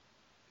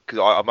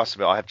I must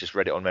admit I have just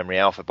read it on Memory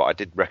Alpha, but I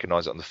did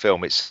recognise it on the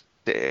film. It's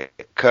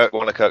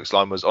one of Kirk's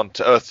line was, "On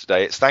to Earth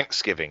today. It's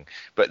Thanksgiving,"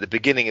 but at the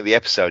beginning of the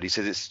episode he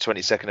says it's the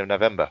 22nd of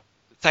November.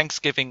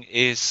 Thanksgiving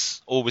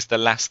is always the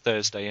last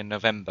Thursday in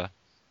November,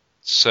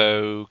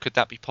 so could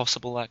that be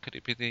possible? It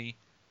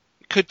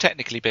could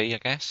technically be, I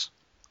guess.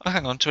 Oh,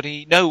 hang on,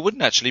 No, it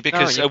wouldn't actually,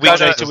 because a week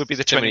later would be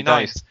the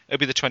 29th. It would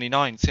be the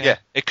 29th. Yeah.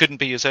 It couldn't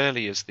be as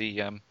early as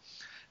the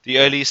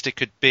earliest it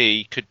could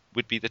be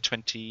would be the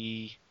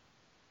 24th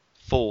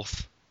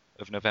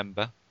of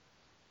November.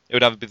 It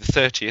would either be the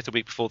 30th, the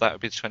week before that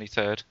would be the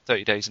 23rd,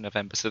 30 days in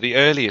November. So the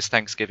earliest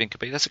Thanksgiving could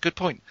be, that's a good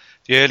point.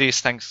 The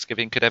earliest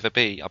Thanksgiving could ever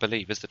be, I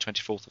believe, is the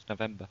 24th of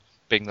November,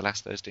 being the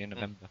last Thursday in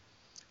November.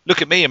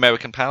 Look at me,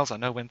 American pals, I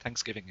know when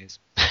Thanksgiving is.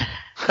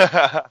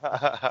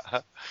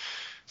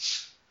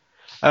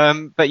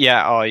 But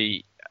yeah,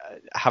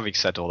 having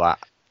said all that,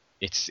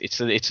 it's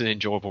an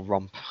enjoyable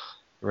romp,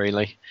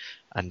 really.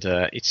 And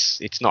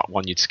it's not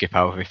one you'd skip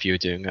over if you were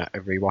doing a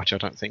rewatch, I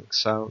don't think.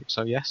 So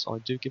yes, I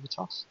do give a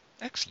toss.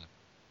 Excellent.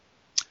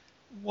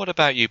 What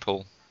about you,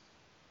 Paul?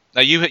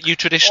 Now you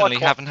traditionally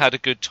haven't had a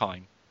good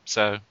time,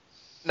 so.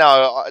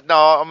 No,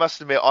 I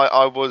must admit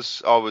I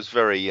was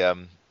very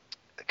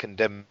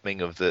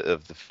condemning of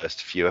the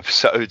first few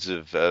episodes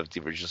of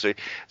the original series.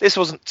 This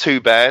wasn't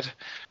too bad.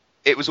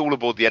 It was all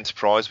aboard the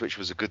Enterprise, which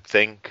was a good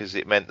thing because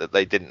it meant that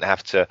they didn't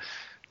have to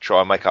try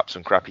and make up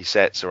some crappy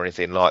sets or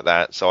anything like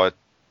that. So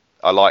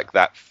I like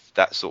that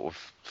sort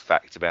of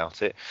fact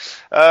about it.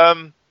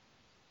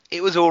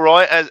 It was all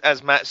right,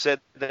 as Matt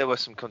said. There were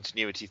some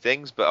continuity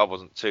things, but I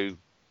wasn't too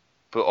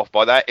put off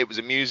by that. It was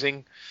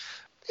amusing.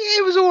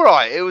 It was all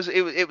right. It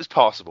was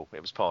passable.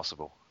 It was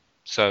passable.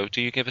 So, do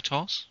you give a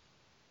toss?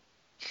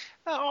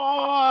 Yeah,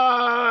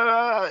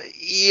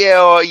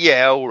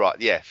 all right.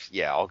 Yeah.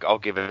 I'll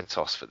give it a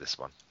toss for this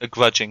one. A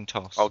grudging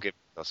toss. I'll give it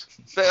a toss.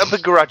 A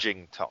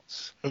begrudging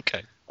toss.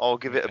 Okay. I'll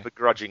give it a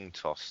begrudging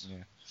toss.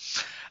 Yeah.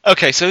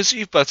 Okay, so as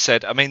you've both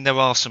said, I mean, there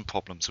are some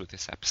problems with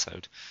this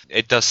episode.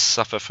 It does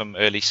suffer from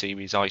early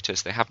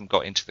series-itis. They haven't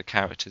got into the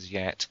characters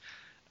yet.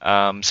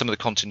 Some of the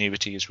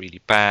continuity is really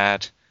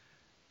bad.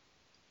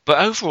 But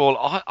overall,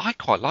 I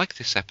quite like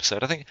this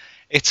episode. I think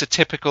it's a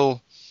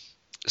typical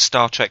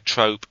Star Trek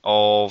trope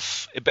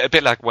of a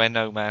bit like Where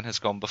No Man Has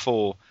Gone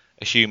Before.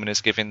 A human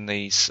is given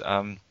these,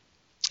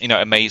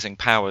 amazing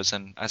powers,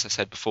 and as I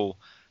said before,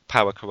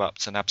 power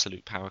corrupts, and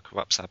absolute power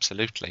corrupts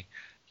absolutely.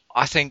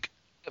 I think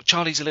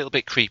Charlie's a little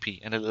bit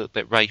creepy and a little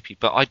bit rapey,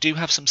 but I do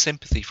have some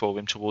sympathy for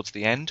him towards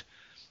the end.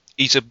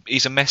 He's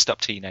a messed up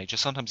teenager.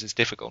 Sometimes it's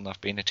difficult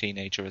enough being a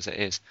teenager as it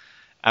is.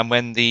 And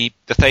when the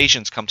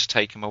Thasians come to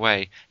take him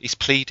away, he's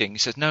pleading. He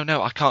says, no,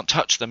 I can't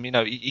touch them.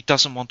 He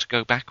doesn't want to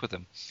go back with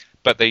them.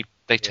 But they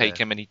take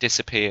him and he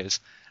disappears.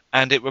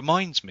 And it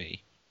reminds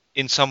me,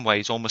 in some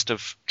ways, almost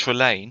of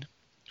Trelane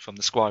from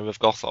the Squire of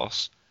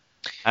Gothos.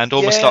 And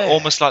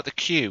almost like the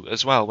Q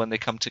as well, when they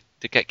come to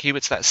get Q.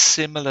 It's that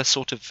similar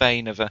sort of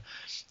vein of an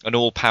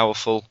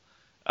all-powerful,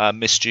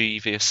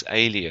 mischievous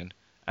alien,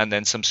 and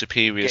then some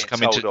superiors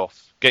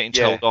getting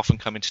told off and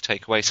coming to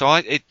take away. So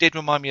it did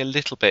remind me a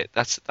little bit.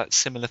 That's that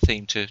similar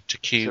theme to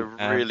Q.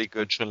 That's a really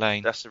good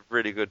Trelane. That's a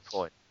really good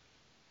point.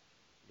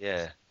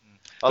 Yeah,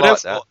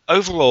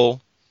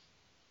 overall,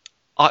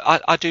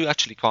 I do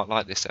actually quite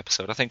like this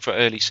episode. I think for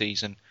early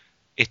season,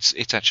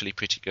 it's actually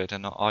pretty good,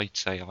 and I'd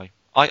say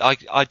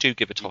I do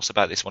give a toss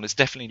about this one. It's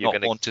definitely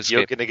not one to skip.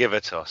 You're going to give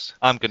a toss.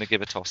 I'm going to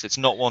give a toss. It's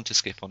not one to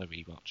skip on a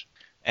rewatch.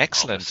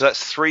 Excellent. So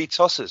that's 3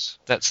 tosses.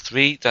 That's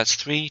three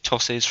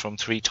tosses from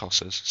 3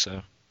 tossers.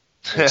 So.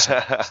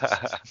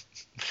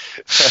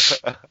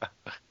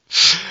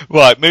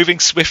 Right, moving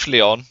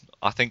swiftly on.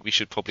 I think we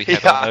should probably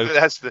head on over.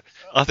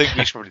 I think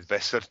we should probably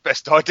the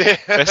best idea.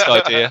 Best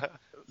idea.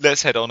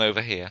 Let's head on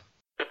over here.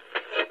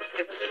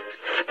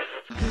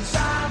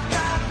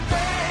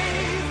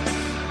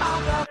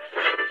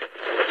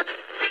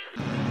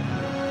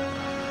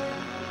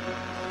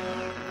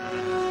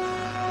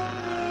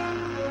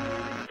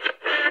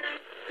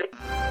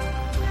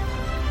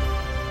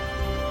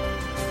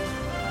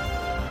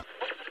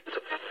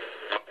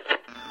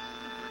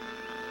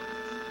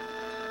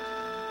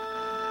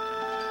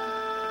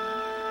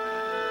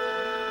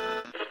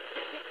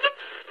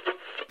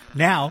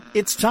 Now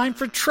it's time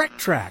for Trek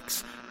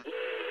Tracks.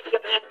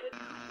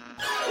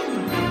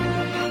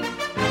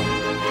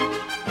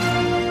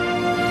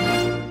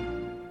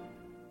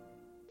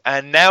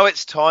 And now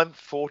it's time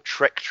for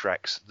Trek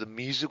Tracks, the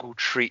musical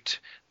treat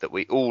that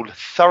we all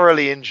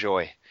thoroughly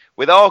enjoy,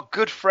 with our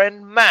good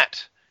friend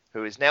Matt,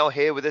 who is now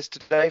here with us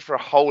today for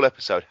a whole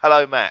episode.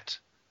 Hello, Matt.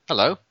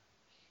 Hello.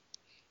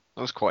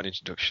 That was quite an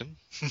introduction.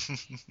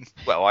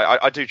 Well,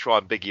 I do try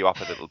and big you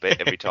up a little bit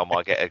every time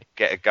I get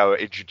a go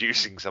at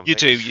introducing something.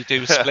 You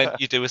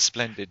do a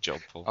splendid job,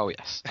 Paul. Oh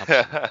yes,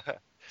 absolutely.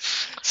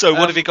 So,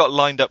 what have you got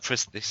lined up for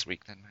us this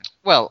week, then, Matt?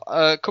 Well,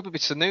 a couple of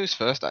bits of news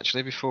first,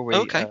 actually, before we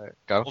go.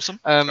 Awesome.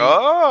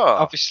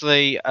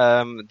 Obviously,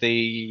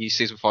 the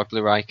season 5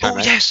 Blu-ray came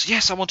out.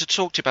 Yes, I want to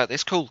talk to you about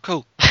this. Cool.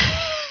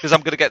 Because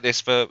I'm going to get this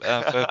for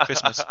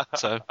Christmas.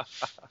 So,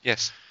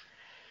 yes.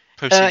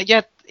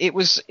 Yeah, it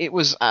was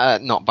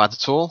not bad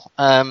at all.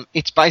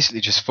 It's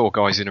basically just 4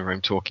 guys in a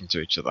room talking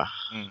to each other.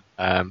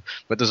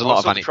 But there's a lot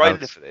of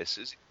anecdotes. For this,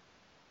 is it?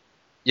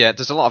 Yeah,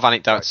 there's a lot of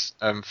anecdotes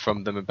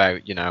from them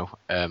about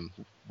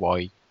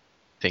why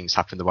things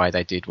happened the way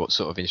they did, what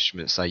sort of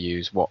instruments they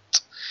used, what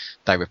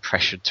they were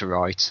pressured to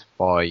write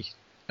by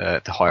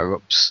the higher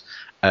ups.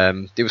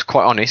 It was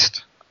quite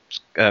honest.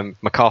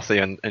 McCarthy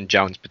and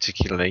Jones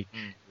particularly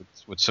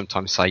would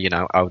sometimes say,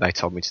 oh, they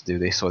told me to do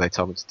this or they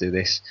told me to do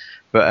this.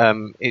 But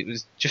it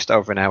was just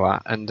over an hour,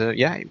 and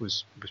it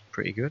was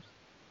pretty good.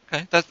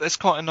 Okay, that's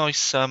quite a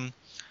nice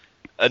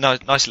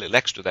nice little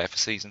extra there for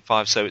season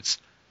 5. So it's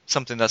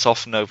something that's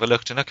often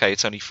overlooked. And okay,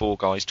 it's only 4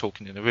 guys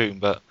talking in a room,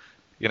 but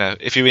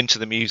if you're into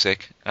the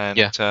music, and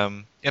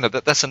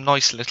that's a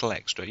nice little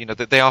extra.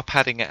 That they are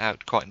padding it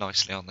out quite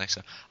nicely on there.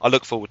 So I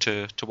look forward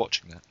to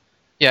watching that.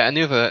 Yeah, and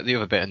the other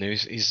bit of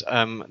news is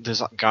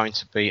there's going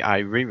to be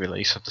a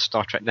re-release of the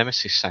Star Trek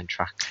Nemesis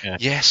soundtrack.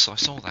 Yes, I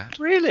saw that.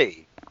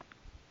 Really?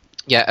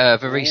 Yeah,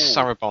 Varese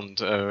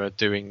Sarabond are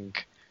doing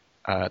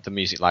the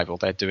music label.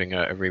 They're doing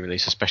a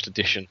re-release, a special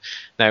edition.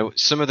 Now,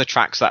 some of the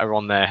tracks that are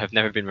on there have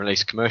never been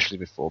released commercially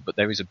before, but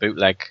there is a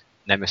bootleg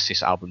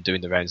Nemesis album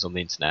doing the rounds on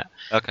the internet,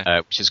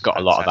 which has got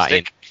a lot of that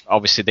in.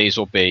 Obviously, these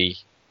will be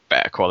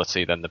better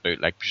quality than the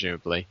bootleg,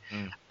 presumably,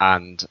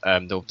 and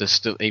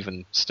there's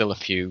still a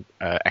few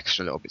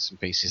extra little bits and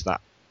pieces that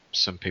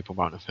some people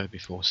won't have heard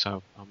before.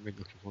 So I'm really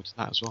looking forward to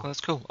that as well.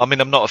 That's cool. I mean,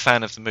 I'm not a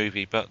fan of the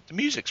movie, but the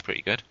music's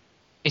pretty good.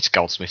 It's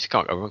Goldsmith. You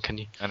can't go wrong, can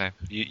you? I know.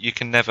 You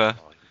can never.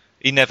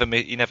 He never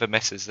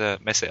mess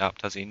it up,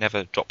 does he? He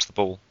never drops the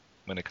ball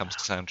when it comes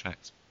to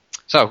soundtracks.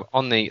 So,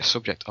 on the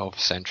subject of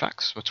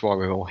soundtracks, that's why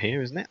we're all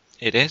here, isn't it?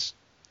 It is.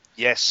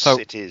 Yes,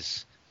 it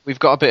is. We've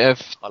got a bit of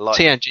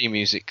TNG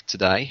music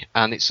today,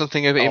 and it's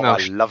something a bit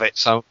emotional. I love it.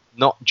 So,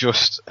 not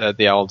just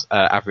the old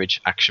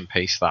average action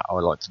piece that I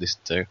like to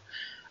listen to.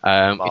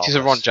 It is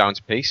a Ron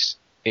Jones piece.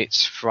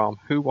 It's from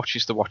Who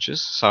Watches the Watchers,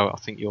 so I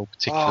think you're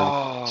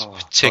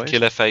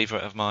particular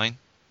favourite of mine.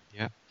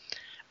 Yeah.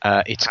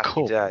 It's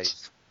called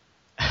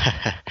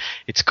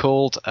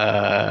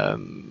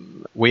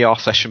We Are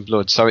Flesh and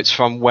Blood. So it's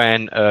from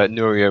when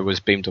Nuria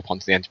was beamed up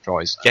onto the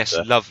Enterprise. Yes,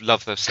 love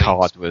those scenes.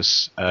 Card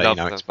was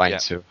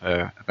explained to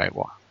her about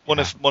what.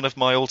 One of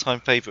my all-time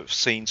favourite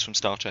scenes from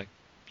Star Trek.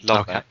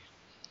 Love that.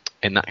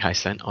 In that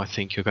case, then I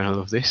think you're going to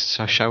love this.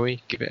 So shall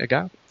we give it a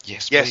go?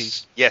 Yes,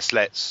 please. Yes,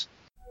 let's.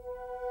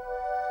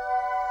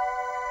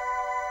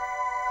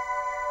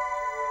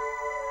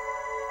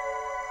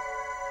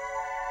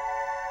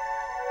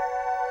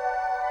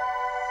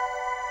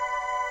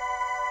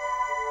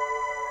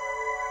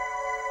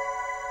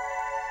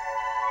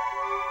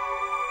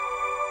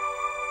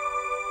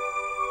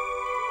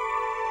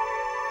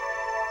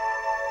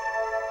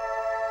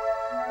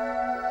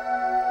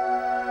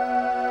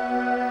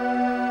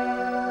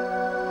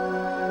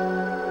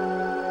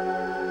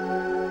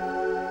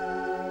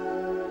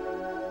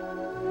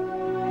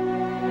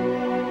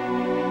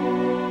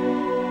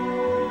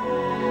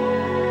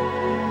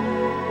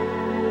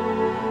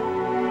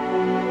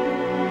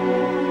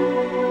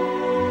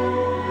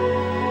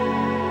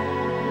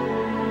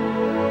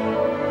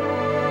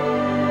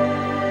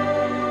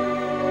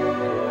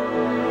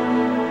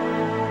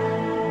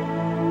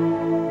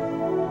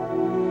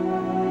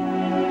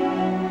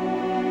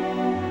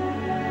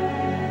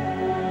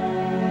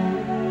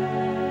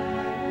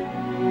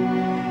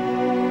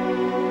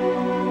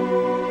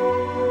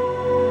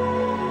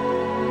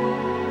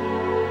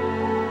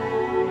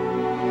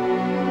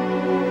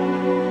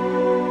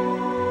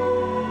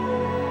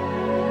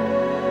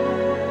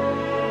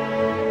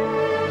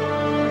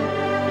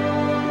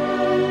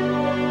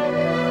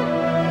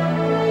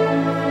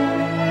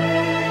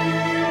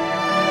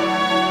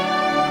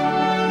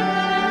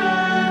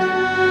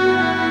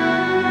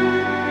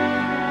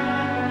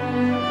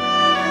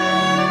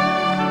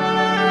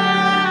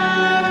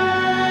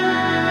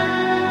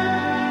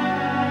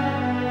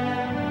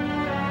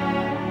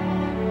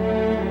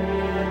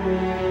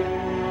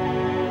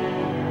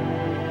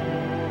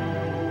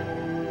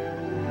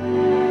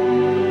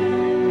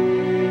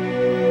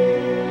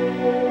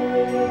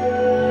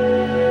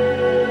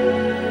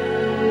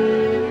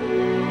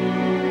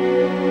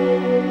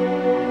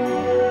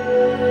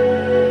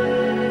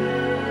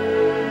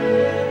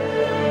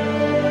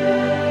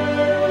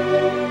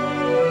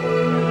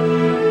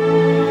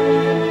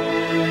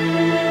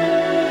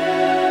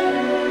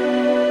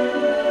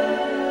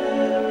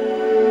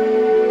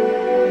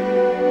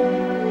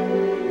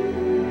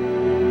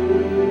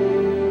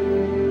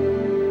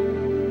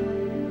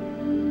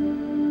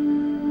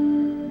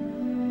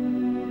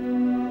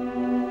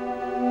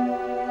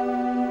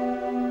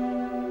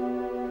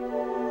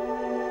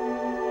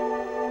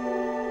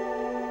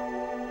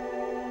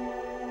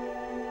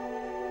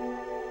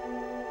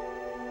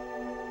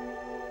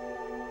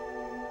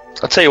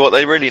 I'll tell you what,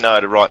 they really know how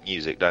to write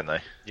music, don't they?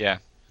 Yeah,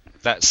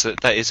 that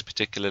is a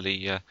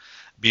particularly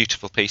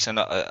beautiful piece, and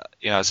as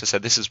I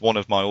said, this is one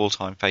of my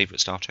all-time favourite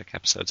Star Trek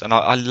episodes, and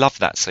I love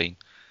that scene.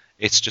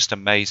 It's just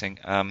amazing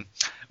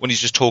when he's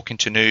just talking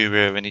to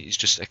Nura and he's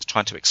just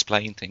trying to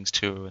explain things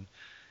to her, and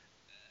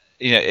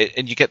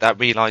and you get that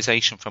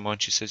realization from when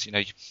she says,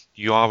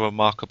 you are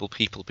remarkable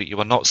people, but you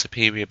are not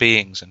superior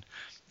beings, and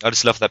I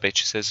just love that bit.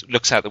 She says,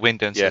 looks out the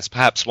window and says,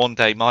 perhaps one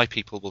day my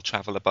people will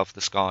travel above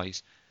the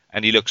skies.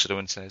 And he looks at her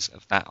and says,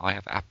 of that I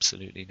have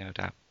absolutely no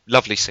doubt.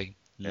 Lovely scene.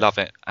 Yeah. Love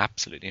it.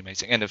 Absolutely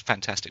amazing. And a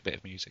fantastic bit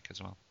of music as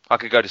well. I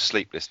could go to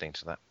sleep listening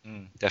to that.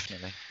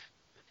 Definitely.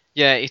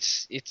 Yeah,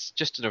 it's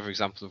just another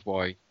example of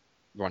why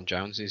Ron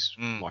Jones is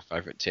my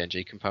favourite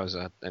TNG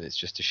composer, and it's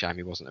just a shame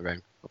he wasn't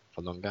around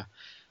for longer.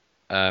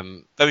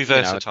 Very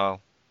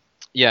versatile.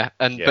 But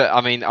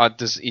I mean,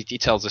 he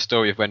tells the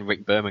story of when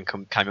Rick Berman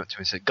came up to him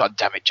and said, "God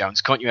damn it,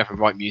 Jones, can't you ever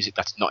write music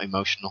that's not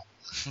emotional?"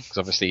 Because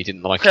obviously he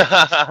didn't like it.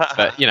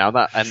 But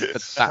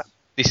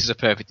this is a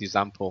perfect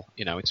example.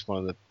 It's one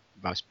of the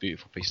most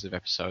beautiful pieces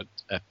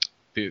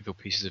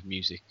of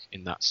music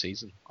in that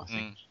season, I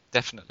think.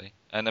 Definitely,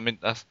 and I mean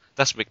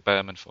that's Rick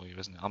Berman for you,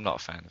 isn't it? I'm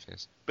not a fan of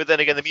his. But then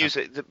again,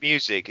 the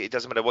music, it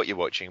doesn't matter what you're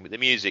watching, but the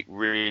music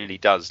really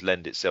does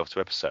lend itself to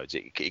episodes.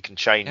 It can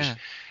change. Yeah.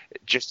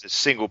 Just a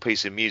single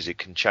piece of music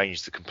can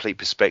change the complete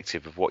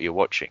perspective of what you're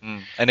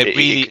watching. And it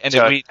really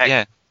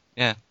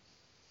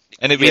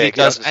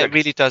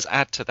really does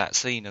add to that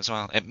scene as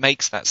well. It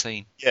makes that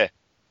scene. Yeah,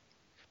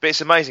 but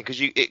it's amazing because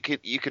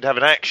you could have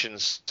an action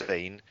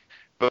scene,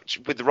 but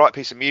with the right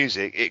piece of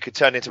music, it could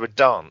turn into a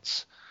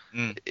dance.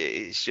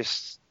 It's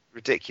just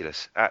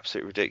ridiculous,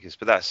 absolutely ridiculous.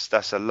 But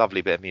that's a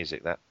lovely bit of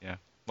music. That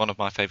one of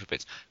my favourite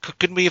bits.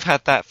 Couldn't we have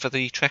had that for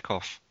the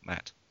Trek-Off,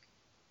 Matt?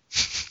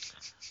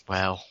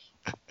 Well,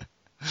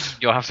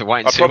 you'll have to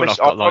wait and see what I've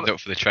got lined up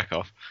for the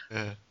Trek-Off.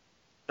 Yeah.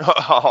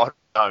 Oh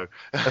no,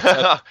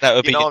 that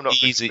would be an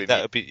easy.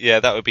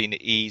 That would be an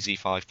easy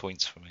 5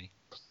 points for me.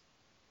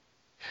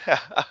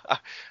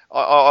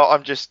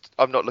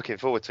 I'm not looking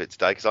forward to it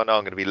today because I know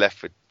I'm going to be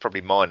left with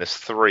probably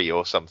 -3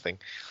 or something.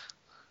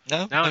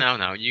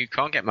 No. You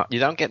can't get.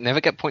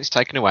 Never get points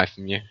taken away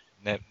from you.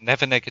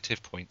 Never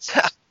negative points.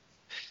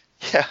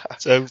 Yeah.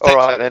 So all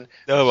right then.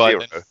 All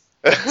right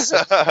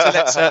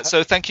then.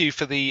 So thank you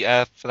for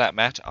that,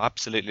 Matt. I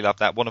absolutely love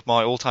that. One of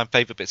my all-time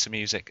favourite bits of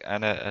music,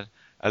 and a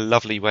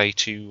lovely way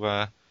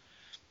to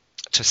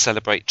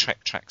celebrate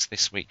Trek tracks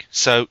this week.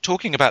 So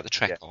talking about the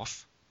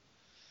Trek-Off,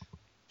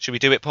 should we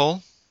do it,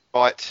 Paul?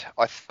 Right.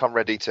 I think I'm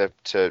ready to.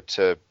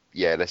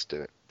 Yeah, let's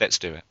do it. Let's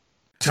do it.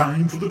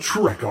 Time for the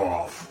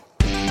Trek-Off.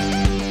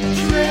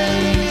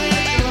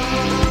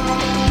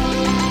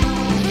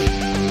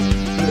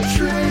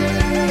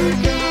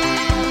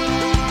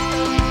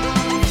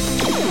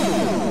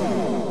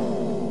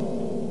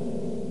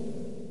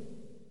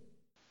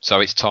 So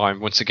it's time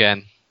once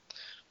again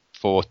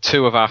for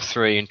 2 of our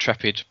 3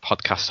 intrepid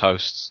podcast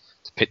hosts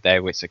to pit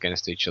their wits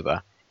against each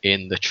other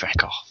in the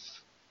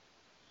Trek-Off.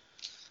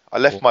 I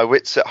left my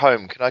wits at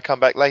home. Can I come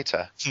back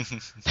later?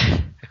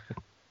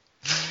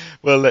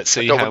 Well, let's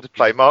see. I don't want to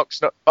play. Mark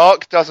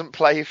doesn't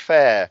play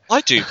fair.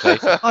 I do play.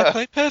 I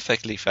play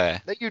perfectly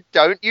fair. No, you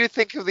don't. You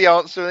think of the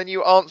answer and then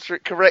you answer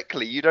it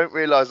correctly. You don't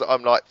realise that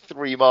I'm like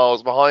 3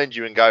 miles behind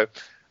you and go,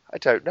 I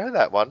don't know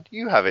that one.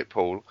 You have it,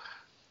 Paul.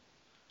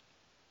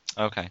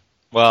 Okay.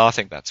 Well, I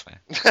think that's fair.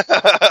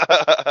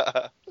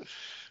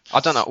 I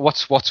don't know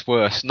what's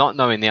worse, not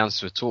knowing the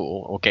answer at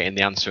all, or getting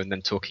the answer and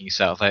then talking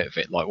yourself out of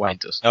it like Wayne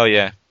does. Oh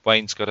yeah,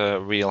 Wayne's got a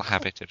real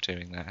habit of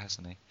doing that,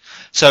 hasn't he?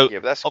 So yeah,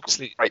 but that's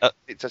obviously great.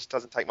 It just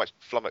doesn't take much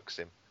to flummox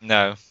him.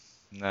 No,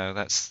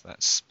 that's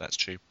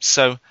true.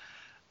 So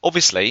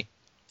obviously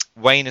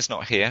Wayne is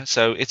not here,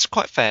 so it's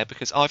quite fair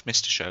because I've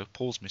missed a show,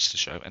 Paul's missed a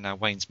show, and now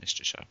Wayne's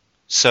missed a show.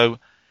 So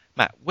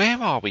Matt,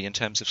 where are we in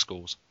terms of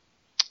scores?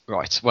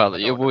 Right. Well,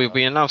 it will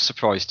be no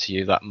surprise to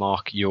you that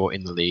Mark, you're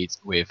in the lead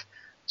with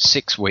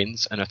 6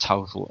 wins and a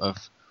total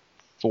of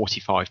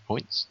 45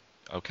 points.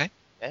 Okay.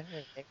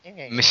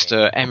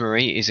 Mr.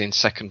 Emery is in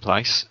second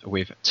place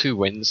with 2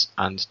 wins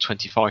and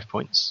 25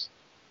 points.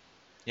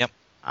 Yep.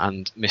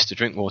 And Mr.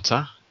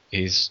 Drinkwater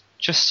is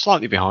just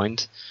slightly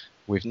behind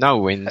with no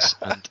wins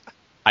and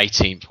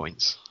 18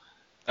 points.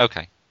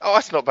 Okay. Oh,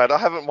 that's not bad. I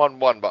haven't won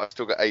one, but I've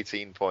still got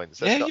 18 points.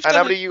 Yeah, and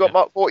how many you got,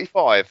 Mark?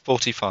 45?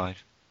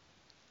 45.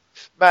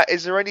 Matt,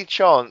 is there any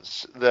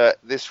chance that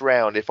this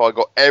round, if I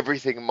got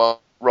everything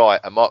right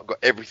and Mark got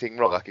everything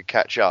wrong, I could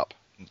catch up?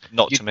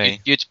 Not to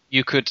me.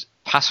 You could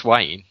pass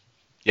Wayne.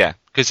 Yeah,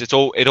 because it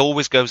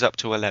always goes up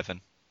to 11.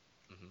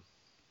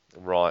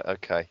 Mm-hmm. Right.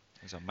 Okay.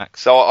 There's a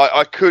max. So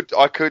I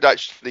could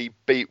actually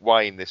beat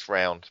Wayne this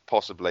round,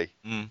 possibly.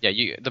 Mm.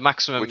 Yeah, the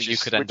maximum you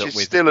could end up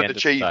with still at an the end of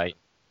the day. achievement.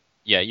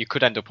 Yeah, you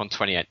could end up on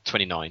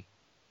 29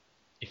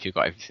 if you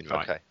got everything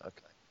right. Okay.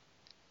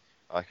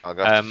 I'm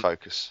going to have to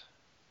focus.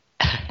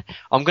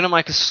 I'm going to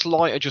make a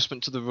slight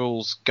adjustment to the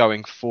rules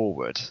going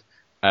forward.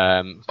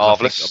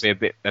 Marvellous. I think it'll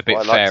be a bit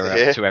What I'd like to fairer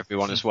hear. to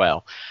everyone as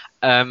well.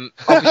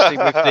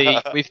 Obviously,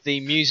 with the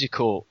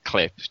musical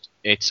clip,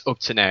 it's up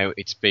to now.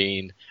 It's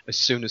been as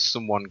soon as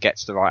someone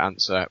gets the right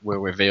answer, we'll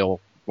reveal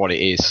what it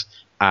is,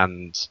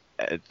 and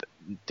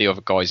the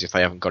other guys, if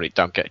they haven't got it,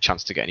 don't get a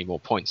chance to get any more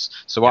points.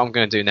 So what I'm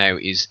going to do now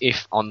is,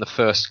 if on the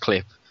first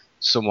clip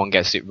someone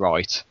gets it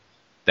right,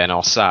 then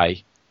I'll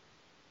say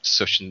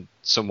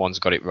someone's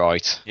got it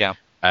right. Yeah.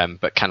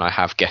 But can I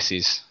have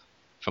guesses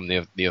from the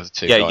other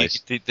two Yeah,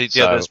 guys?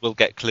 the others will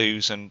get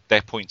clues and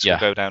their points will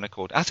go down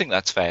accordingly. I think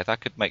that's fair.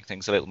 That could make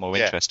things a little more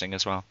interesting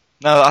as well.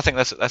 No, I think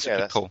that's a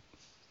good call.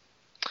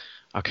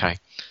 Okay,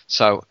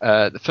 so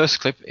the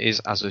first clip is,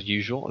 as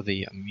usual,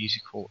 the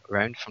musical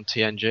round from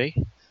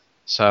TNG.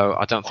 So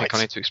I don't think I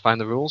need to explain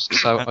the rules.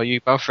 So are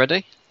you both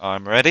ready?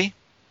 I'm ready.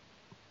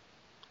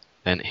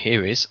 Then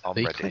here is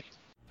the clip.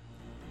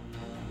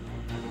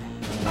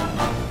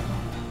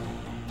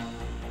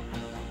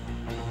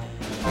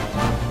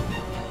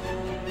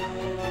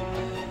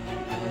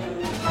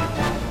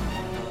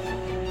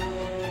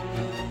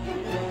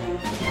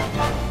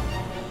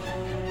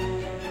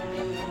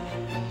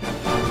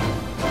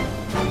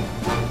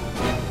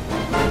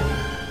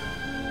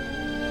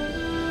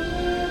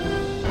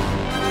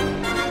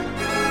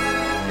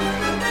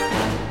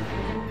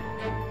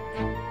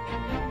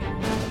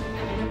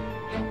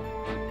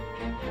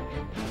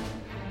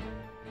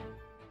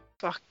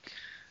 Fuck.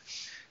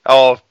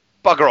 Oh,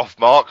 bugger off,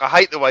 Mark. I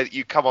hate the way that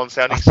you come on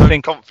sounding so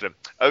confident.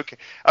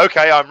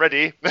 Okay, I'm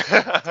ready.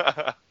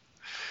 I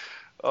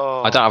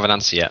don't have an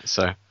answer yet,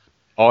 so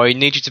I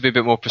need you to be a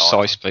bit more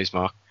precise, please,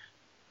 Mark.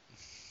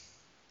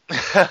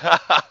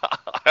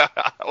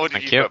 What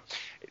did you put?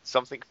 It's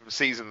something from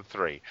season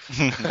 3.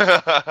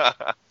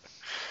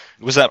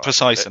 Was that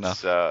precise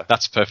enough?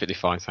 That's perfectly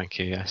fine, thank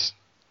you, yes.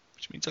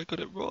 Which means I got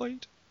it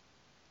right.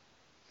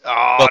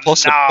 Oh, no!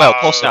 Well,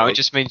 possibly. No, it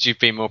just means you've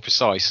been more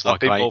precise. I've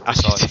been more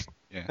precise.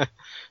 Yeah.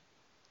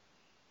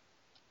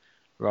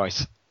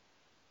 Right.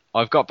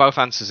 I've got both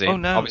answers in. Oh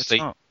no, obviously.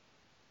 it's not.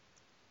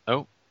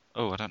 Oh,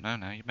 I don't know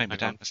now. You made me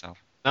doubt myself.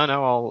 No,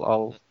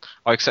 I'll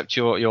accept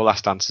your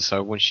last answer.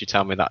 So once you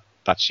tell me that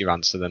that's your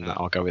answer, then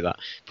I'll go with that.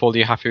 Paul, are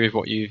you happy with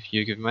what you've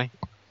given me?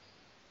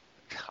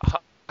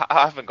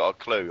 I haven't got a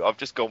clue. I've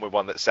just gone with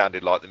one that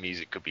sounded like the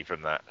music could be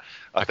from that.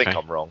 I think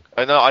I'm wrong.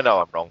 I know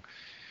I'm wrong.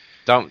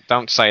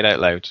 Don't say it out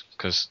loud,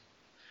 because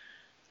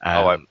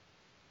I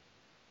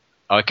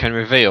can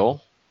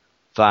reveal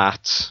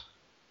that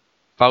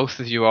both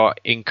of you are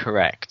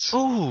incorrect.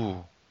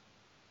 Ooh.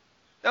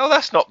 Oh,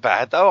 that's not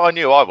bad, though. I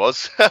knew I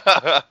was.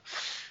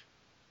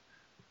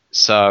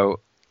 So,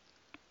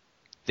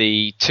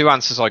 the two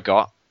answers I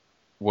got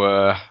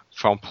were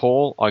from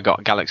Paul, I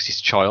got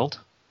Galaxy's Child,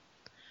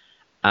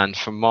 and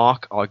from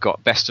Mark, I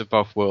got Best of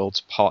Both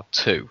Worlds Part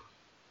 2.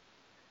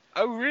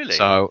 Oh, really?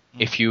 So,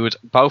 if you would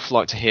both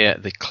like to hear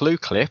the clue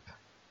clip,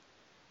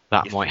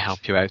 that might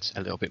help you out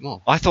a little bit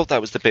more. I thought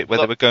that was the bit where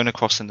they were going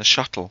across in the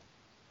shuttle.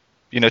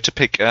 You know, to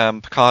pick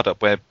Picard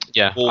up, where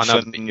Worf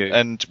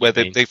and where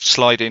they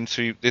slide in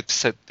through, they've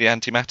said the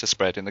antimatter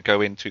spread and they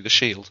go in through the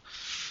shield.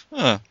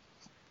 Huh.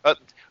 The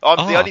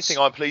only thing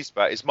I'm pleased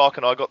about is Mark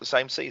and I got the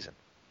same season.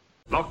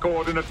 Lock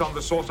coordinates on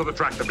the source of the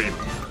tractor beam.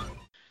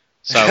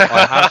 So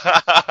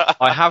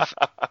I have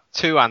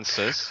two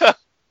answers.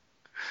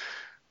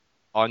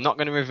 I'm not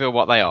going to reveal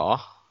what they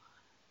are.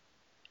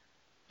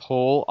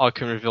 Paul, I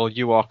can reveal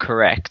you are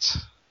correct.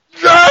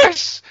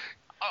 Yes!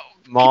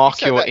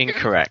 Mark, you're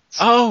incorrect.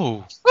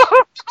 Oh!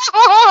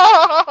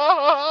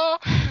 Oh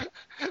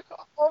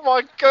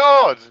my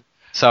god!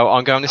 So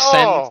I'm going to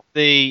send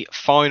the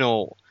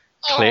final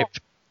clip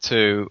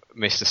to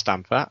Mr.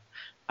 Stamper,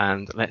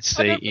 and let's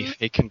see if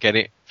he can get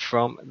it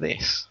from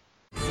this.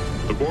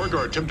 The Borg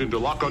are attempting to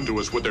lock onto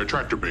us with their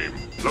tractor beam.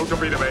 Low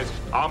torpedo base,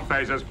 arm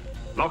phases.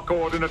 Lock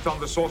coordinates on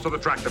the source of the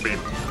tractor beam.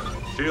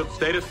 Shield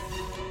status?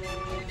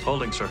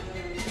 Holding, sir.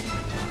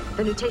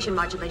 The mutation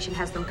modulation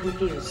has them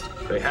confused.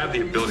 They have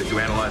the ability to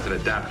analyze and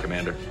adapt,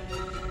 Commander.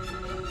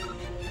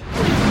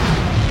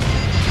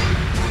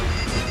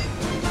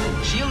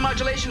 Shield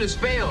modulation has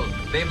failed.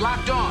 They've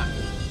locked on.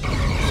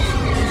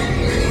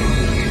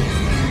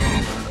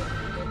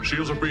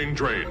 Shields are being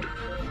drained.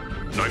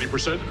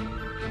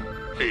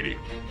 90%? 80.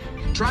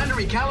 Trying to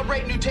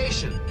recalibrate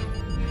mutation.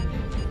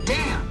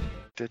 Damn.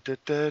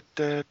 It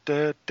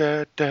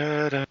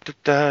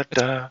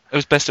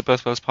was Best of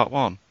Both Worlds Part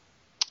 1.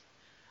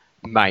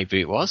 Maybe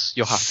it was.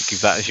 You'll have to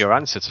give that as your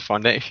answer to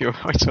find out if you're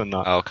right or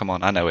not. Oh, come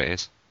on. I know it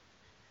is.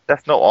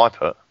 That's not what I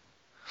put.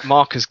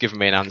 Mark has given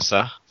me an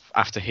answer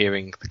after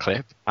hearing the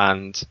clip,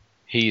 and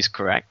he's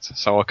correct.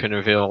 So I can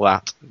reveal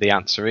that the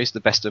answer is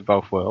the Best of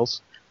Both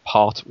Worlds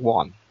Part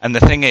 1. And the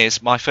thing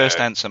is, my first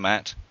answer,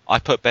 Matt, I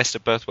put Best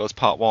of Both Worlds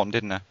Part 1,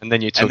 didn't I? And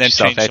then you took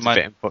yourself out of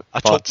it and put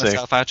I Part took 2.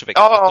 myself out of it.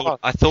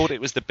 I thought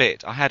it was the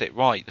bit. I had it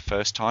right the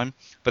first time,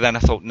 but then I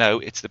thought, no,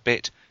 it's the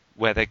bit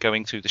where they're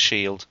going through the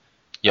shield.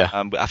 Yeah.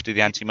 After the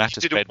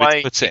antimatter spread,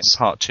 which puts it in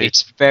Part 2.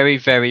 It's very,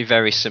 very,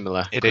 very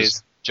similar. It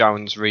is.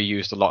 Jones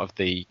reused a lot of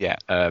the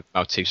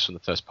motifs from the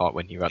first part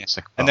when he wrote the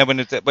second part.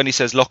 And then when he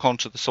says lock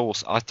onto the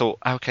source, I thought,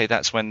 okay,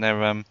 that's when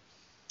they're.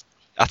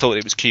 I thought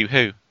it was Q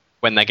Who.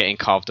 When they're getting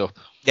carved up.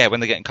 Yeah, when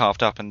they're getting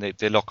carved up and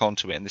they lock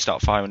onto it and they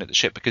start firing at the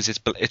ship because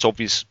it's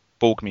obvious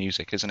Borg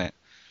music, isn't it?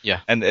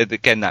 Yeah. And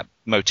again, that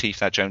motif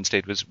that Jones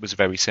did was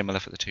very similar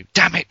for the two.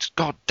 Damn it!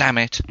 God damn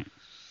it!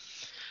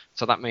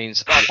 So that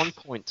means 1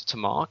 point to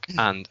Mark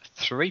and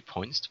 3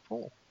 points to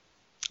Paul.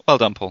 Well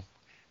done, Paul.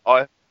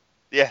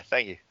 Yeah,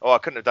 thank you. Oh, I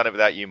couldn't have done it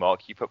without you,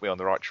 Mark. You put me on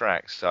the right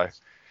track, so...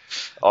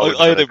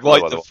 I had it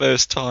right the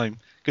first time,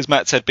 because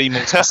Matt said be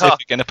more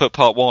specific and I put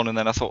part 1, and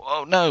then I thought,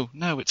 oh,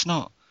 no, it's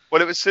not.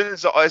 Well, it was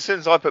as soon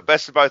as I put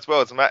Best of Both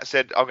Worlds, and Matt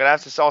said, I'm going to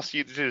have to ask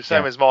you to do the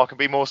same as Mark and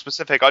be more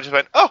specific. I just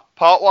went,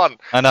 part 1.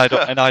 And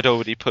I'd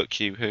already put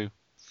Q Who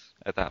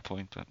at that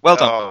point. But well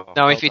done.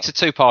 No, if it's a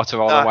two-parter,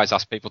 I'll always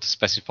ask people to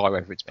specify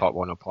whether it's part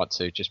 1 or part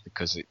 2, just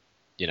because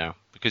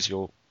Because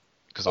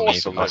I'm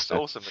evil master.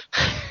 Awesome.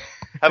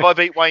 Have I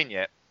beat Wayne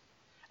yet?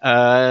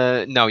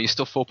 No, you're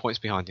still 4 points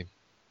behind him.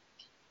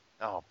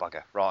 Oh,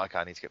 bugger. Right, okay,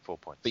 I need to get 4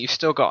 points. But you've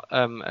still got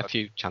a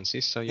few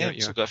chances, so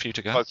you've still got a few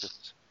to go.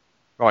 Focused.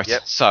 Right,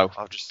 Yep. so,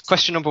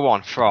 question number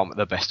 1 from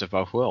The Best of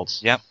Both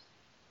Worlds. Yep.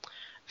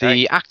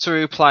 The actor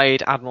who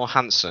played Admiral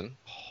Hansen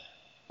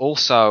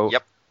also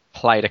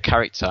played a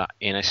character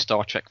in a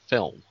Star Trek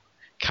film.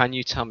 Can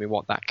you tell me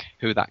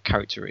who that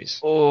character is?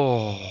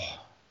 Oh.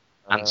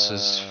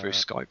 Answers through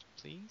Skype,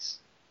 please.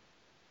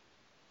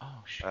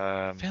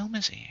 Oh, film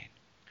is he in?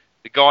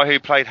 The guy who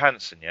played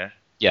Hansen, yeah?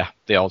 Yeah,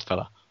 the old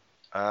fella.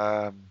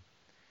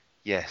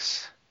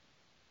 Yes.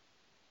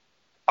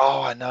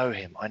 Oh, I know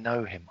him.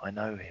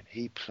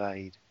 He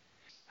played...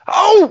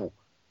 Oh!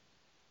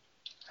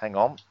 Hang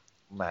on.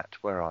 Matt,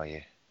 where are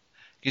you?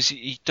 Because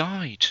he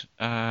died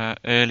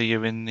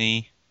earlier in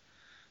the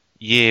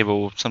year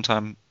or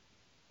sometime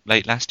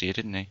late last year,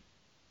 didn't he?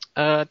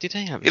 Did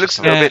he? He looks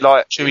a little bit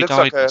like... Sure, he he looks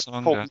like died a not so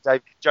long Porky ago.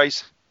 David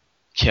Jason.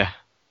 Yeah.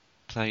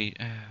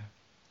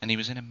 And he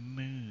was in a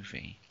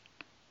movie.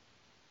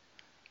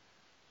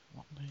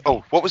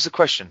 Oh, what was the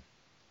question?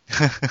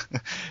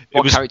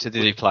 What character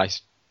did he play?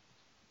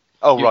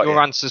 Oh, right.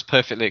 Your answer's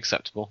perfectly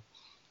acceptable.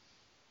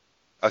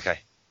 Okay.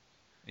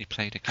 He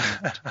played a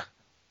character.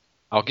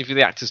 I'll give you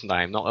the actor's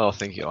name, not I'll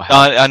think you'll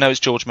have. I know it's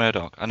George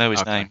Murdoch. I know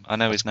his name.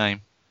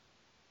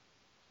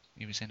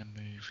 He was in a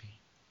movie.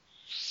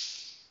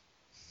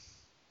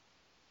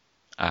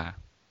 I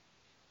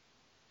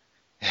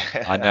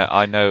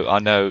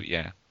know,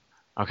 yeah.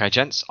 Okay,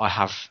 gents, I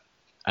have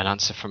an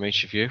answer from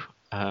each of you.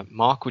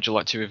 Mark, would you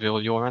like to reveal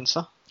your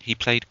answer? He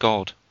played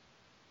God.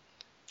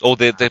 Or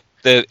the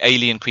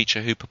alien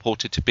creature who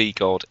purported to be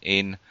God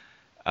in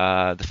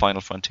The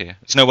Final Frontier.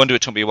 It's no wonder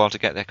it took me a while to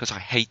get there, because I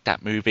hate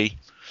that movie.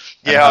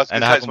 Yeah, I was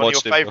going to say it's one of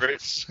your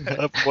favourites. I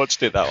haven't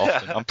watched it that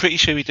often. I'm pretty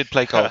sure he did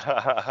play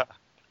God.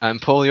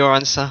 And Paul, your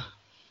answer?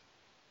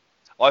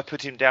 I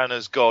put him down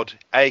as God,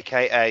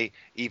 a.k.a.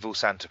 Evil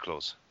Santa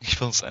Claus.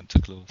 Evil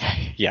Santa Claus.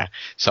 Yeah,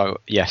 so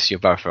yes, you're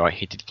both right.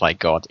 He did play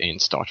God in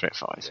Star Trek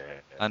 5.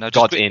 Yeah.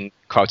 God in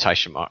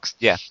quotation marks.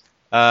 Yeah.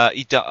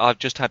 I've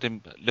just had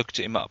him looked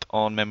him up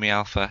on Memory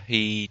Alpha.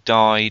 He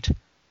died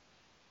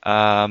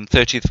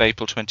 30th of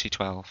April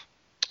 2012.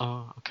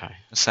 Oh, okay.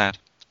 Sad.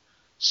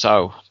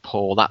 So,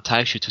 Paul, that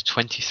takes you to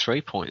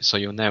 23 points, so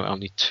you're now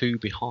only 2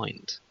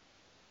 behind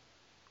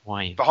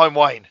Wayne. Behind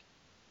Wayne.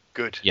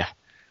 Good. Yeah.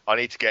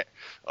 I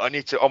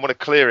want to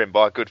clear him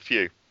by a good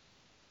few.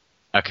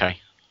 Okay.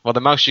 Well,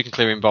 the most you can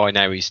clear him by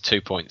now is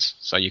 2 points,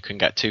 so you can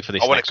get 2 for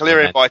this. I want to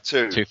clear him by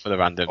 2. 2 for the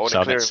random. I want so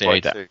to clear let's him by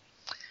see that. 2.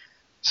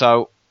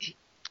 So,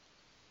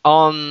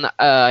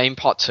 in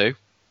part 2,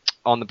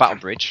 on the battle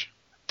bridge,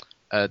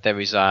 there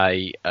is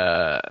a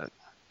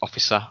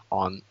officer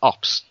on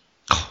ops.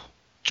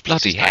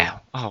 Bloody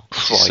hell! Oh,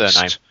 Christ. His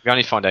surname. We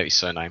only find out his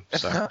surname.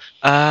 So,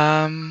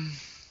 I'll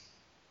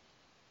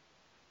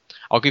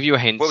give you a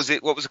hint. What was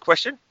it? What was the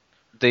question?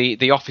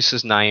 The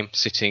officer's name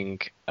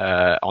sitting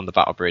on the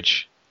battle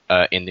bridge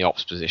in the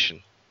ops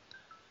position.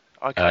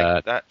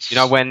 Okay, that's... You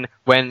know when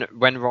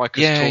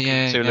Riker's talking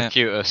to yeah.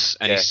 Locutus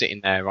and he's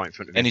sitting there right in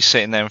front of him. And he's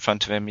sitting there in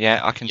front of him. Yeah,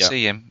 I can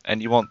see him.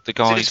 And you want the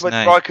guy's this when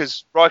name?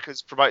 Riker's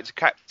promoted to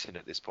captain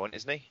at this point,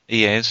 isn't he?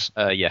 He is.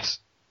 Yes.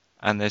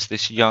 And there's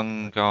this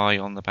young guy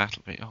on the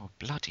battle bridge. Oh,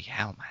 bloody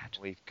hell, man!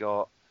 We've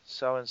got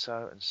so and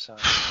so and so.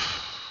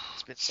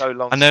 It's been so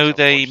long. I know since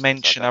they I've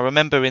mention. I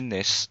remember in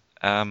this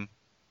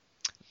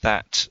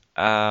that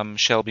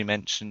Shelby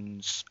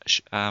mentions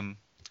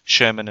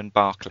Sherman and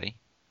Barclay.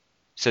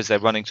 Says they're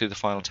running through the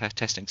final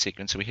testing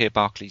sequence, so we hear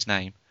Barclay's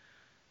name.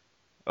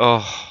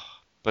 Oh,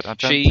 but I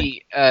don't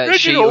think...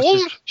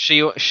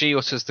 she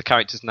utters the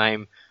character's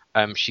name.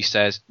 She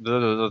says,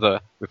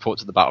 report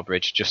to the battle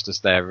bridge, just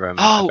as they're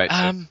about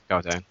to go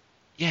down.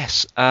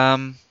 Yes.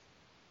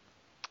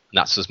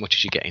 That's as much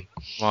as you're getting.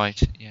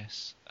 Right,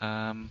 yes.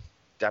 Damn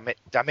it.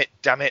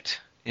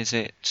 Is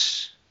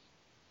it...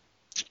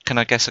 Can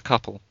I guess a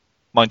couple?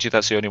 Mind you,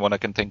 that's the only one I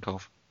can think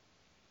of.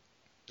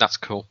 That's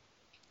cool.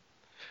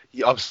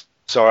 Yeah, I'm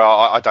sorry,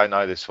 I don't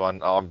know this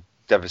one. I'm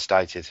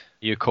devastated.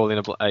 Are you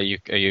going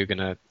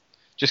to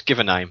Just give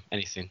a name,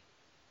 anything.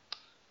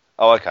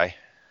 Oh, okay.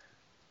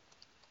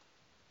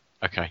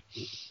 Okay.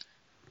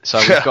 So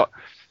we've got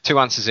 2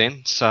 answers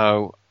in.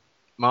 So,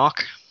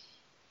 Mark.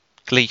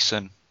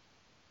 Gleason.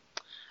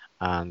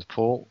 And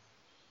Paul.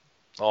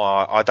 Oh,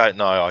 I don't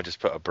know. I just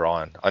put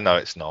O'Brien. I know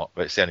it's not,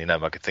 but it's the only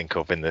name I could think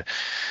of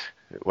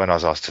when I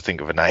was asked to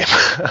think of a name.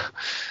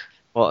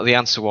 Well, the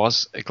answer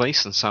was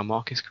Gleason, so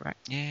Mark is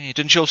correct. Yeah,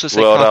 didn't you also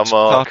say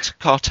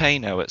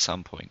Cartano at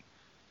some point?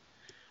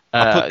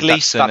 I put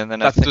Gleason, and then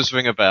that does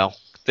ring a bell.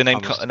 The name,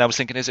 and I was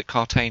thinking, is it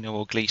Cartano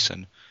or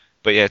Gleason?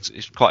 But yeah,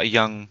 it's quite a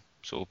young,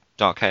 sort of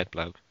dark-haired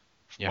bloke,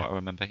 from what I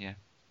remember. Yeah,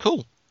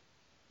 cool.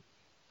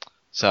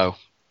 So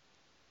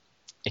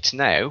it's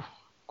now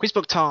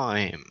Quizbook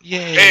time.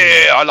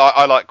 Yeah,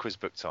 I like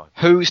Quizbook time.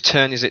 Whose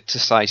turn is it to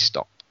say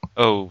stop?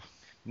 Oh,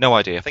 no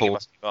idea. I think it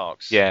must be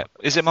Mark's. Yeah,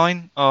 is it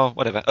mine? Oh,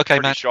 whatever. Okay,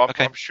 Matt. Sure.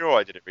 Okay. I'm sure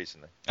I did it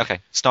recently. Okay,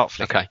 start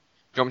flicking. Okay. Do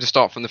you want me to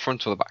start from the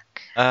front or the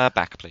back?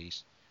 Back,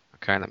 please.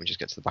 Okay, let me just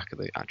get to the back of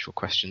the actual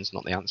questions,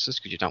 not the answers,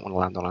 because you don't want to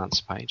land on an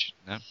answer page.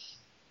 No. I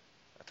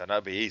don't know,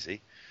 it'd be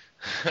easy.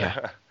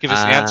 Yeah. Give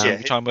us the answer and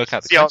we try and work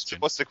out the question.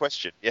 What's the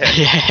question?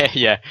 Yeah.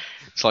 Yeah.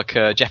 It's like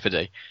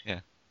Jeopardy. Yeah.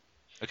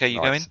 Okay,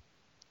 you going?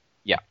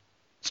 Yeah.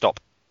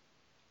 Stop.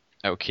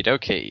 Okie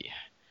dokie.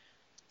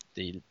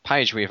 The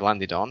page we have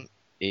landed on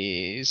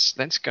is...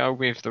 Let's go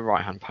with the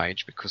right-hand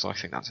page, because I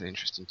think that's an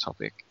interesting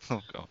topic.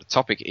 Oh, God. The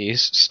topic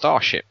is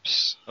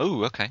starships.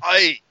 Oh, okay.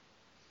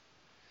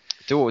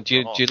 Do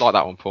you like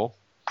that one, Paul?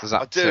 Does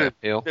that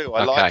appeal? I do.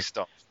 I like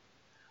stuff.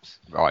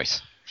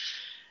 Right.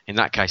 In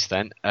that case,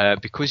 then,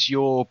 because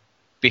you're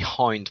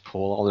behind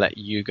Paul, I'll let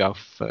you go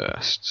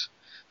first.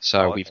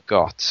 So we've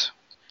got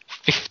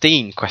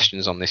 15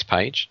 questions on this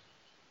page.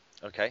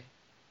 Okay.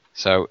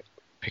 So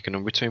pick a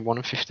number between 1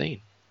 and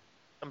 15.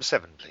 Number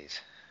 7,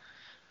 please.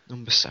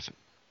 Number 7.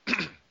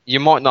 You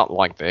might not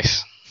like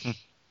this.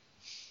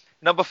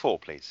 Number 4,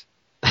 please.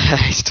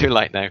 It's too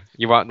late now.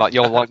 You won't like.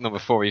 You'll like number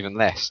 4 even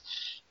less.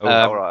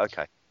 All right.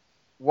 Okay.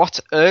 What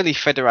early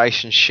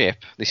Federation ship...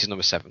 This is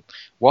number 7.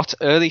 What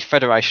early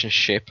Federation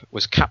ship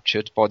was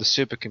captured by the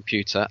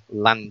supercomputer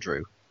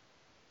Landru?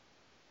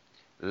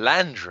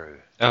 Landru?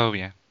 Oh,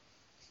 yeah.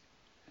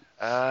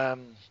 I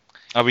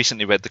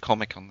recently read the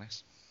comic on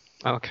this.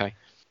 Okay.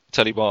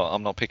 Tell you what,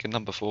 I'm not picking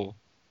number 4.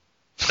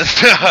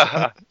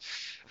 I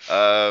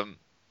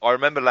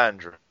remember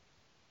Landru.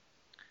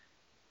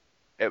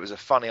 It was a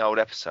funny old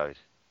episode.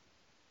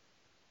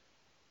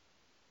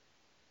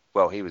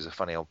 Well, he was a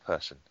funny old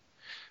person.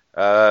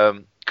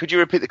 Could you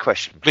repeat the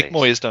question, please? Mick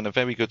Moyer's done a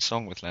very good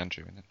song with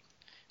Landru in it.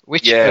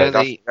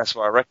 That's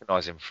where I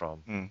recognise him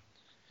from.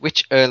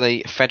 Which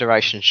early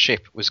Federation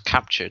ship was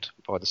captured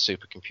by the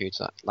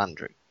supercomputer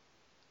Landru?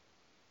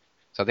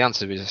 So the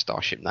answer is a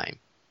starship name.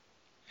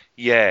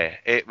 Yeah,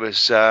 it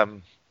was... I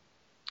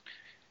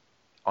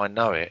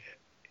know it.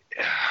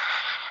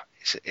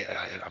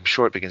 I'm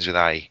sure it begins with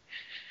A.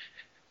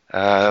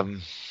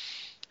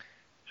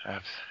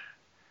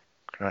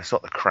 It's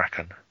not the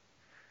Kraken.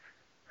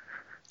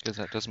 Because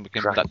that doesn't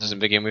begin. That doesn't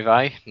begin with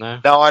A. No.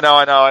 No, I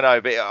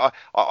know. But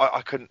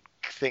I couldn't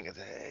think of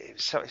it.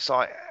 It's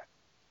like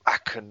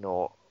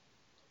Aconort,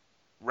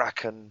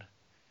 Raccoon.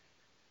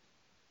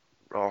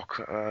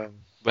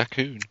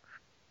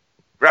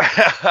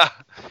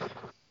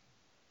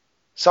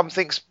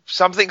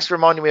 Something's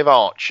reminding me of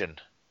Archon.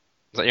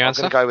 Is that your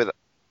answer? I'm going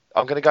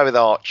to go with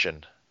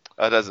Archon.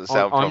 That doesn't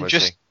sound promising. I'm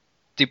just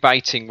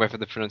debating whether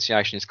the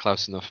pronunciation is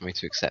close enough for me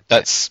to accept.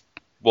 That's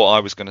what I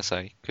was going to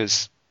say,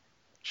 because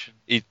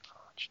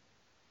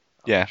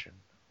yeah,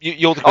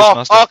 you're the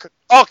quizmaster.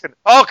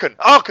 Archon.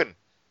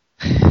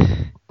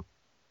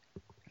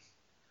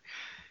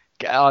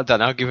 I don't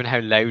know. Given how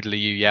loudly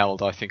you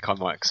yelled, I think I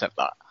might accept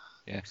that.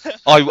 Yeah,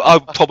 I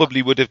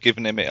probably would have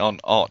given him it on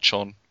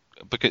Archon,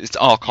 because it's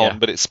Archon,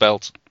 but it's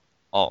spelled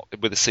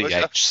with a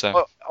CH.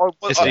 So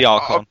it's the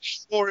Archon. I'm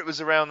sure it was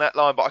around that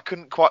line, but I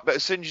couldn't quite. But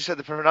as soon as you said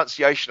the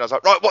pronunciation, I was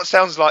like, right, what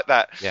sounds like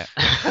that? Yeah.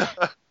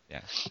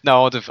 Yeah.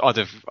 No, I'd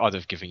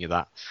have given you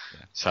that.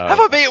 Yeah. So have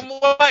I beaten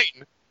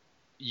Wayne?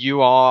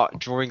 You are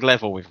drawing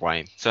level with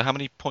Wayne. So how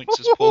many points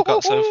has Paul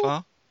got so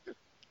far?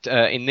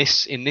 In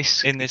this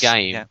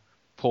game,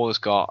 Paul has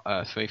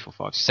got 3, 4,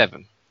 5,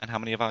 7. And how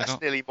many have I got? That's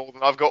nearly more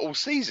than I've got all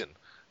season.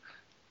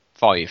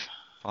 5.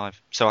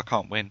 5. So I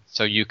can't win.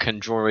 So you can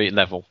draw it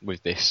level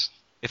with this.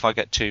 If I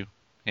get 2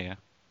 here.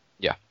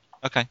 Yeah.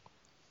 Okay.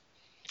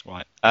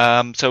 Right.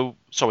 So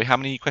sorry, how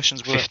many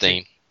questions were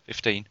 15.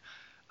 15.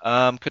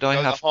 Could I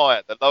have the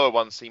higher? The lower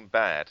ones seem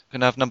bad.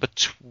 Can I have number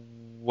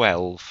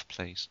 12,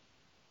 please?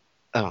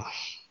 Oh,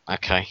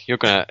 okay. You're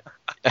gonna.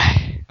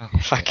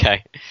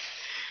 Okay.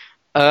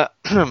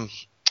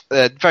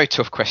 Very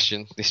tough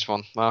question, this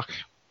one, Mark.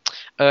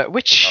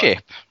 Which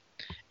ship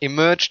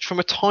emerged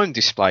from a time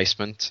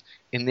displacement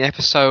in the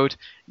episode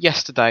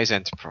Yesterday's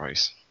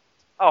Enterprise?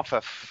 Oh, for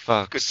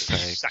fuck's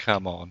sake!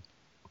 Come on.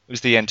 It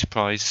was the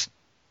Enterprise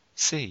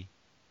C.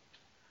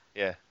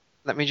 Yeah.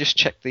 Let me just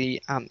check the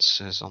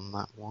answers on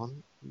that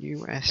one.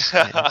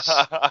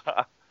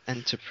 USS.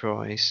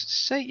 Enterprise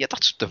C. Yeah,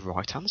 that's the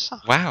right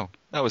answer. Wow,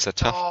 that was a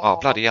tough. Oh,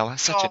 bloody hell!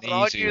 That's such an easy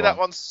I knew one. that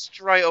one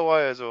straight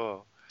away as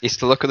well. It's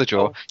the luck of the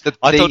draw.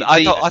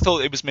 I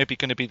thought it was maybe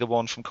going to be the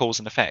one from Cause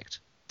and Effect,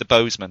 the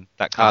Bozeman.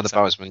 That the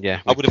Bozeman. Yeah,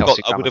 I would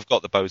have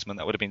got the Bozeman.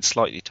 That would have been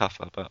slightly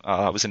tougher, but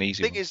that was an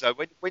easy one. The thing is, though,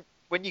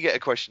 when you get a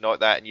question like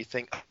that and you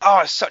think,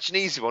 oh, it's such an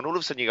easy one, all of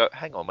a sudden you go,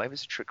 hang on, maybe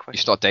it's a trick question.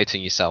 You start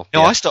dating yourself.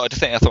 No, yeah. I started to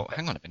think. I thought,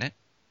 hang on a minute,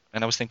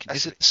 and I was thinking,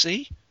 is it the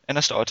C? And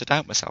I started to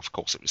doubt myself. Of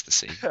course, it was the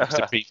C. It was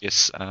the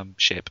previous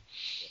ship.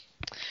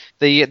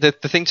 The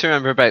thing to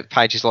remember about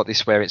pages like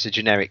this, where it's a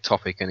generic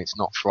topic and it's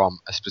not from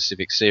a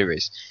specific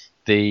series,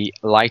 the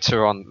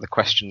later on the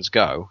questions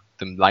go,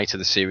 the later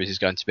the series is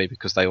going to be,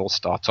 because they all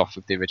start off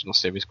with the original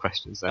series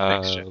questions.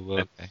 Okay.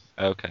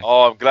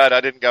 Oh, I'm glad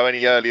I didn't go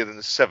any earlier than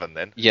the 7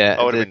 then. Yeah,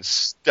 I would have been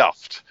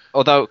stuffed.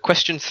 Although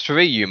question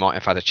 3 you might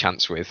have had a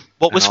chance with.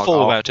 What was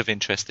 4 out of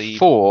interest?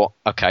 4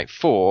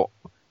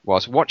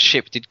 was, what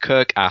ship did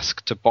Kirk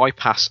ask to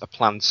bypass a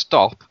planned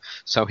stop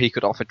so he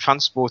could offer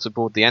transport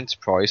aboard the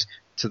Enterprise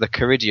to the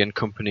Caridian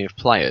Company of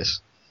Players?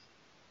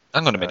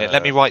 Hang on a minute,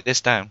 let me write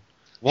this down.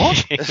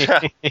 What?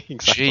 Exactly.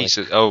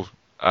 Jesus. Oh,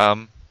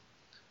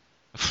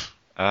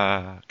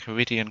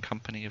 Caridian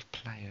Company of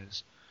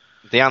Players.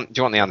 Do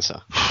you want the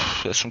answer?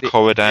 That's from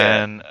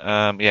Corridan.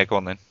 Yeah, go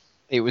on then.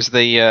 It was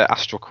the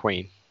Astral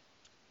Queen.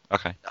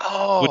 Okay.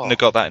 Oh. Wouldn't have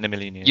got that in a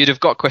million years. You'd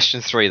have got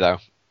question 3 though.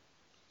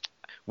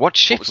 What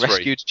ship was 3?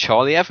 rescued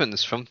Charlie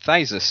Evans from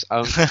Thasus,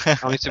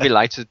 only to be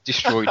later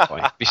destroyed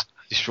by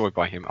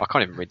him? I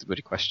can't even read the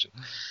bloody question.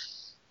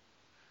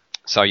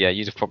 So yeah,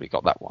 you'd have probably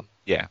got that one.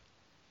 Yeah.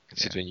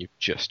 Considering you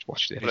just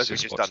watched the episode. Well, we've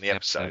just done the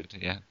episode.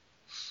 Yeah.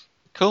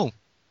 Cool.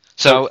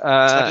 So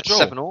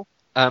 7-all.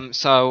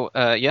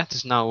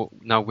 There's no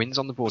wins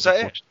on the board. Was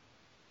that it?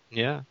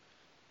 Yeah.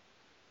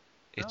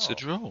 It's a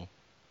draw.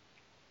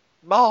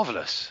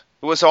 Marvellous.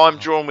 Well, so I'm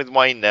drawn with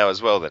Wayne now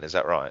as well then, is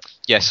that right?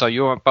 Yeah, so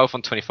you're both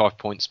on 25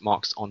 points,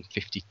 Mark's on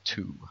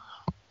 52.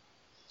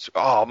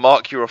 Oh,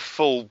 Mark, you're a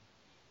full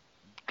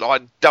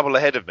double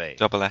ahead of me.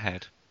 Double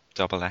ahead.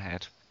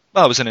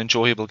 Well, it was an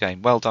enjoyable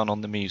game. Well done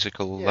on the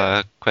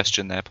musical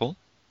question there, Paul.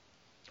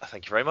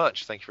 Thank you very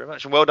much.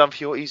 And well done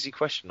for your easy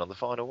question on the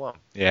final one.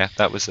 Yeah,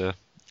 that's the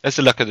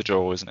luck of the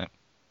draw, isn't it?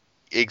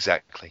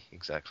 Exactly.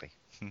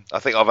 I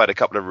think I've had a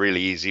couple of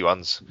really easy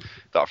ones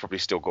that I've probably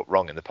still got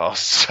wrong in the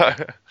past. So,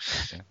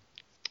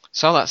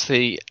 So that's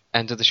the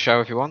end of the show,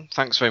 everyone.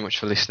 Thanks very much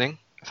for listening.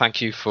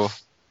 Thank you for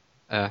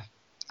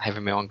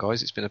having me on,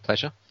 guys. It's been a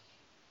pleasure.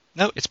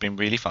 No, it's been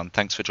really fun.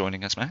 Thanks for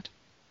joining us, Matt.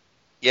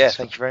 Yeah,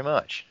 thank you very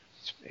much.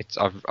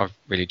 I've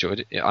really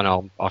enjoyed it,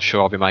 and I'm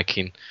sure I'll be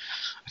making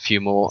a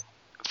few more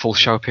full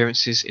show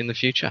appearances in the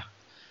future.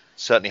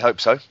 Certainly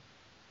hope so.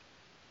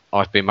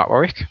 I've been Matt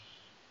Warwick.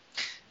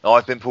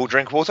 I've been Paul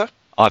Drinkwater.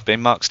 I've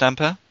been Mark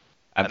Stamper.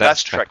 And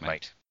that's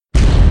Trekmate.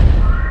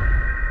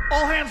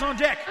 All hands on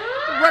deck.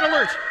 Red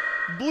alert.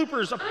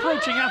 Bloopers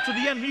approaching after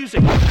the end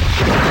music.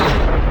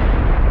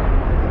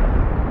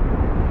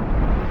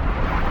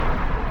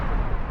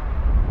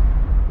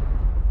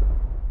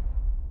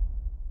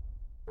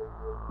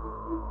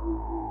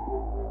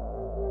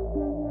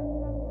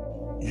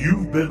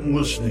 You've been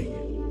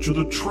listening to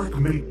the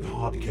Trekmate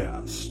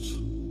Podcast.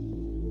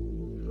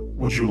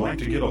 Would you like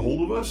to get a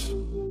hold of us?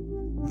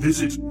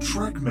 Visit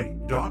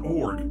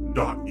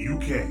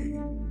trekmate.org.uk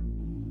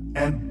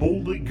and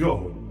boldly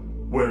go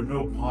where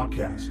no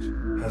podcast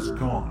has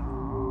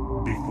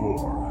gone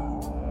before.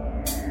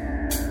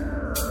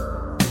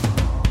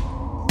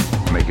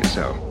 Make it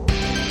so.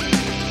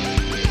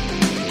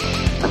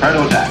 Prepare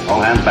to attack.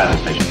 All hands battle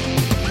station.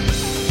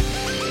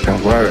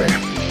 Don't worry,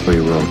 we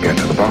will get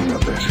to the bottom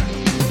of this.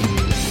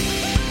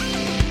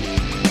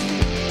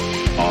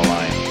 All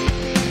right.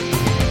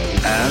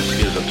 Ask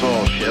is a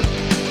tall ship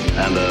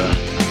and a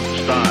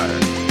star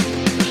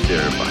to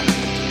steer by.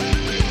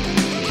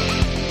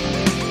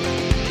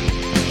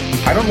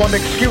 I don't want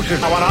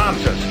excuses, I want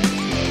answers.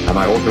 Am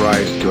I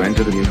authorized to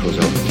enter the neutral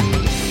zone?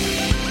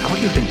 How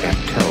do you think that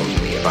tells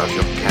me about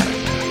your character?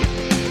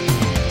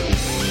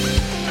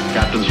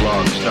 Captain's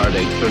log,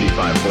 stardate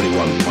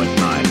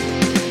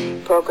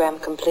 3541.9. Program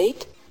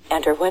complete.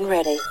 Enter when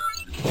ready.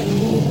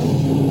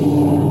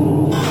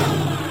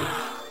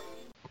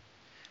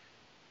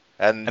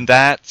 And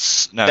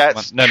that's no.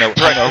 Right,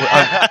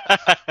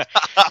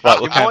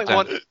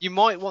 we'll you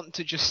might want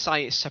to just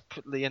say it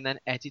separately and then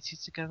edit it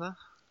together.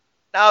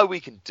 No, we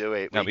can do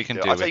it. We can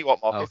do I'll tell you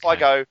what, Mark. Okay. If I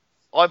go,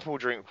 I'm Paul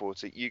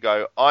Drinkwater, you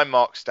go, I'm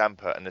Mark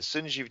Stamper, and as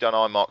soon as you've done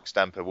I'm Mark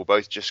Stamper, we'll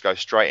both just go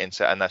straight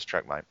into, and that's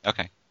Trekmate.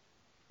 Okay.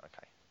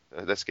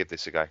 Let's give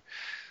this a go.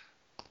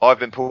 I've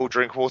been Paul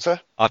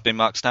Drinkwater. I've been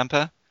Mark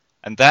Stamper.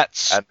 And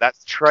that's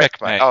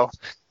Trekmate. Oh,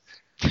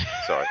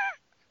 sorry.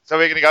 So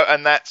we're going to go,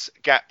 and that's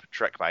Gap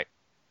Trekmate.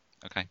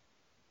 Okay.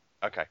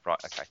 Okay, right,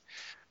 okay.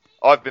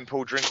 I've been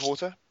Paul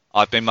Drinkwater.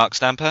 I've been Mark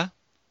Stamper.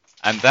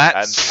 And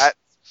that's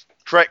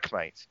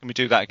Trekmate. Can we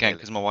do that again?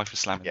 Because my wife was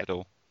slamming the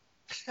door.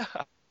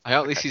 I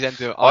hope this is I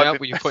hope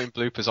you're putting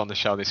bloopers on the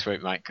show this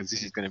week, mate, because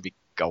this is going to be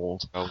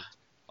gold.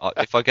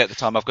 If I get the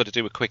time, I've got to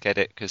do a quick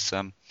edit because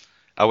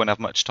I won't have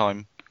much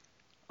time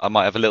I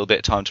might have a little bit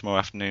of time tomorrow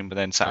afternoon, but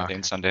then Saturday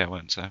and Sunday I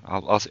won't. So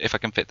I'll if I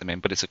can fit them in,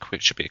 but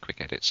should be a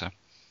quick edit. So,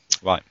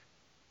 right.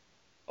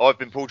 I've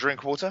been Paul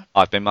Drinkwater.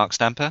 I've been Mark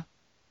Stamper.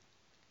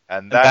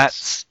 And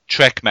that's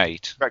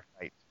Trekmate.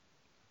 Trekmate.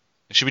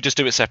 Should we just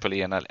do it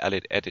separately and I'll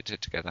edit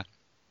it together?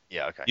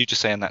 Yeah, okay. You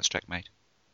just say, and that's Trekmate.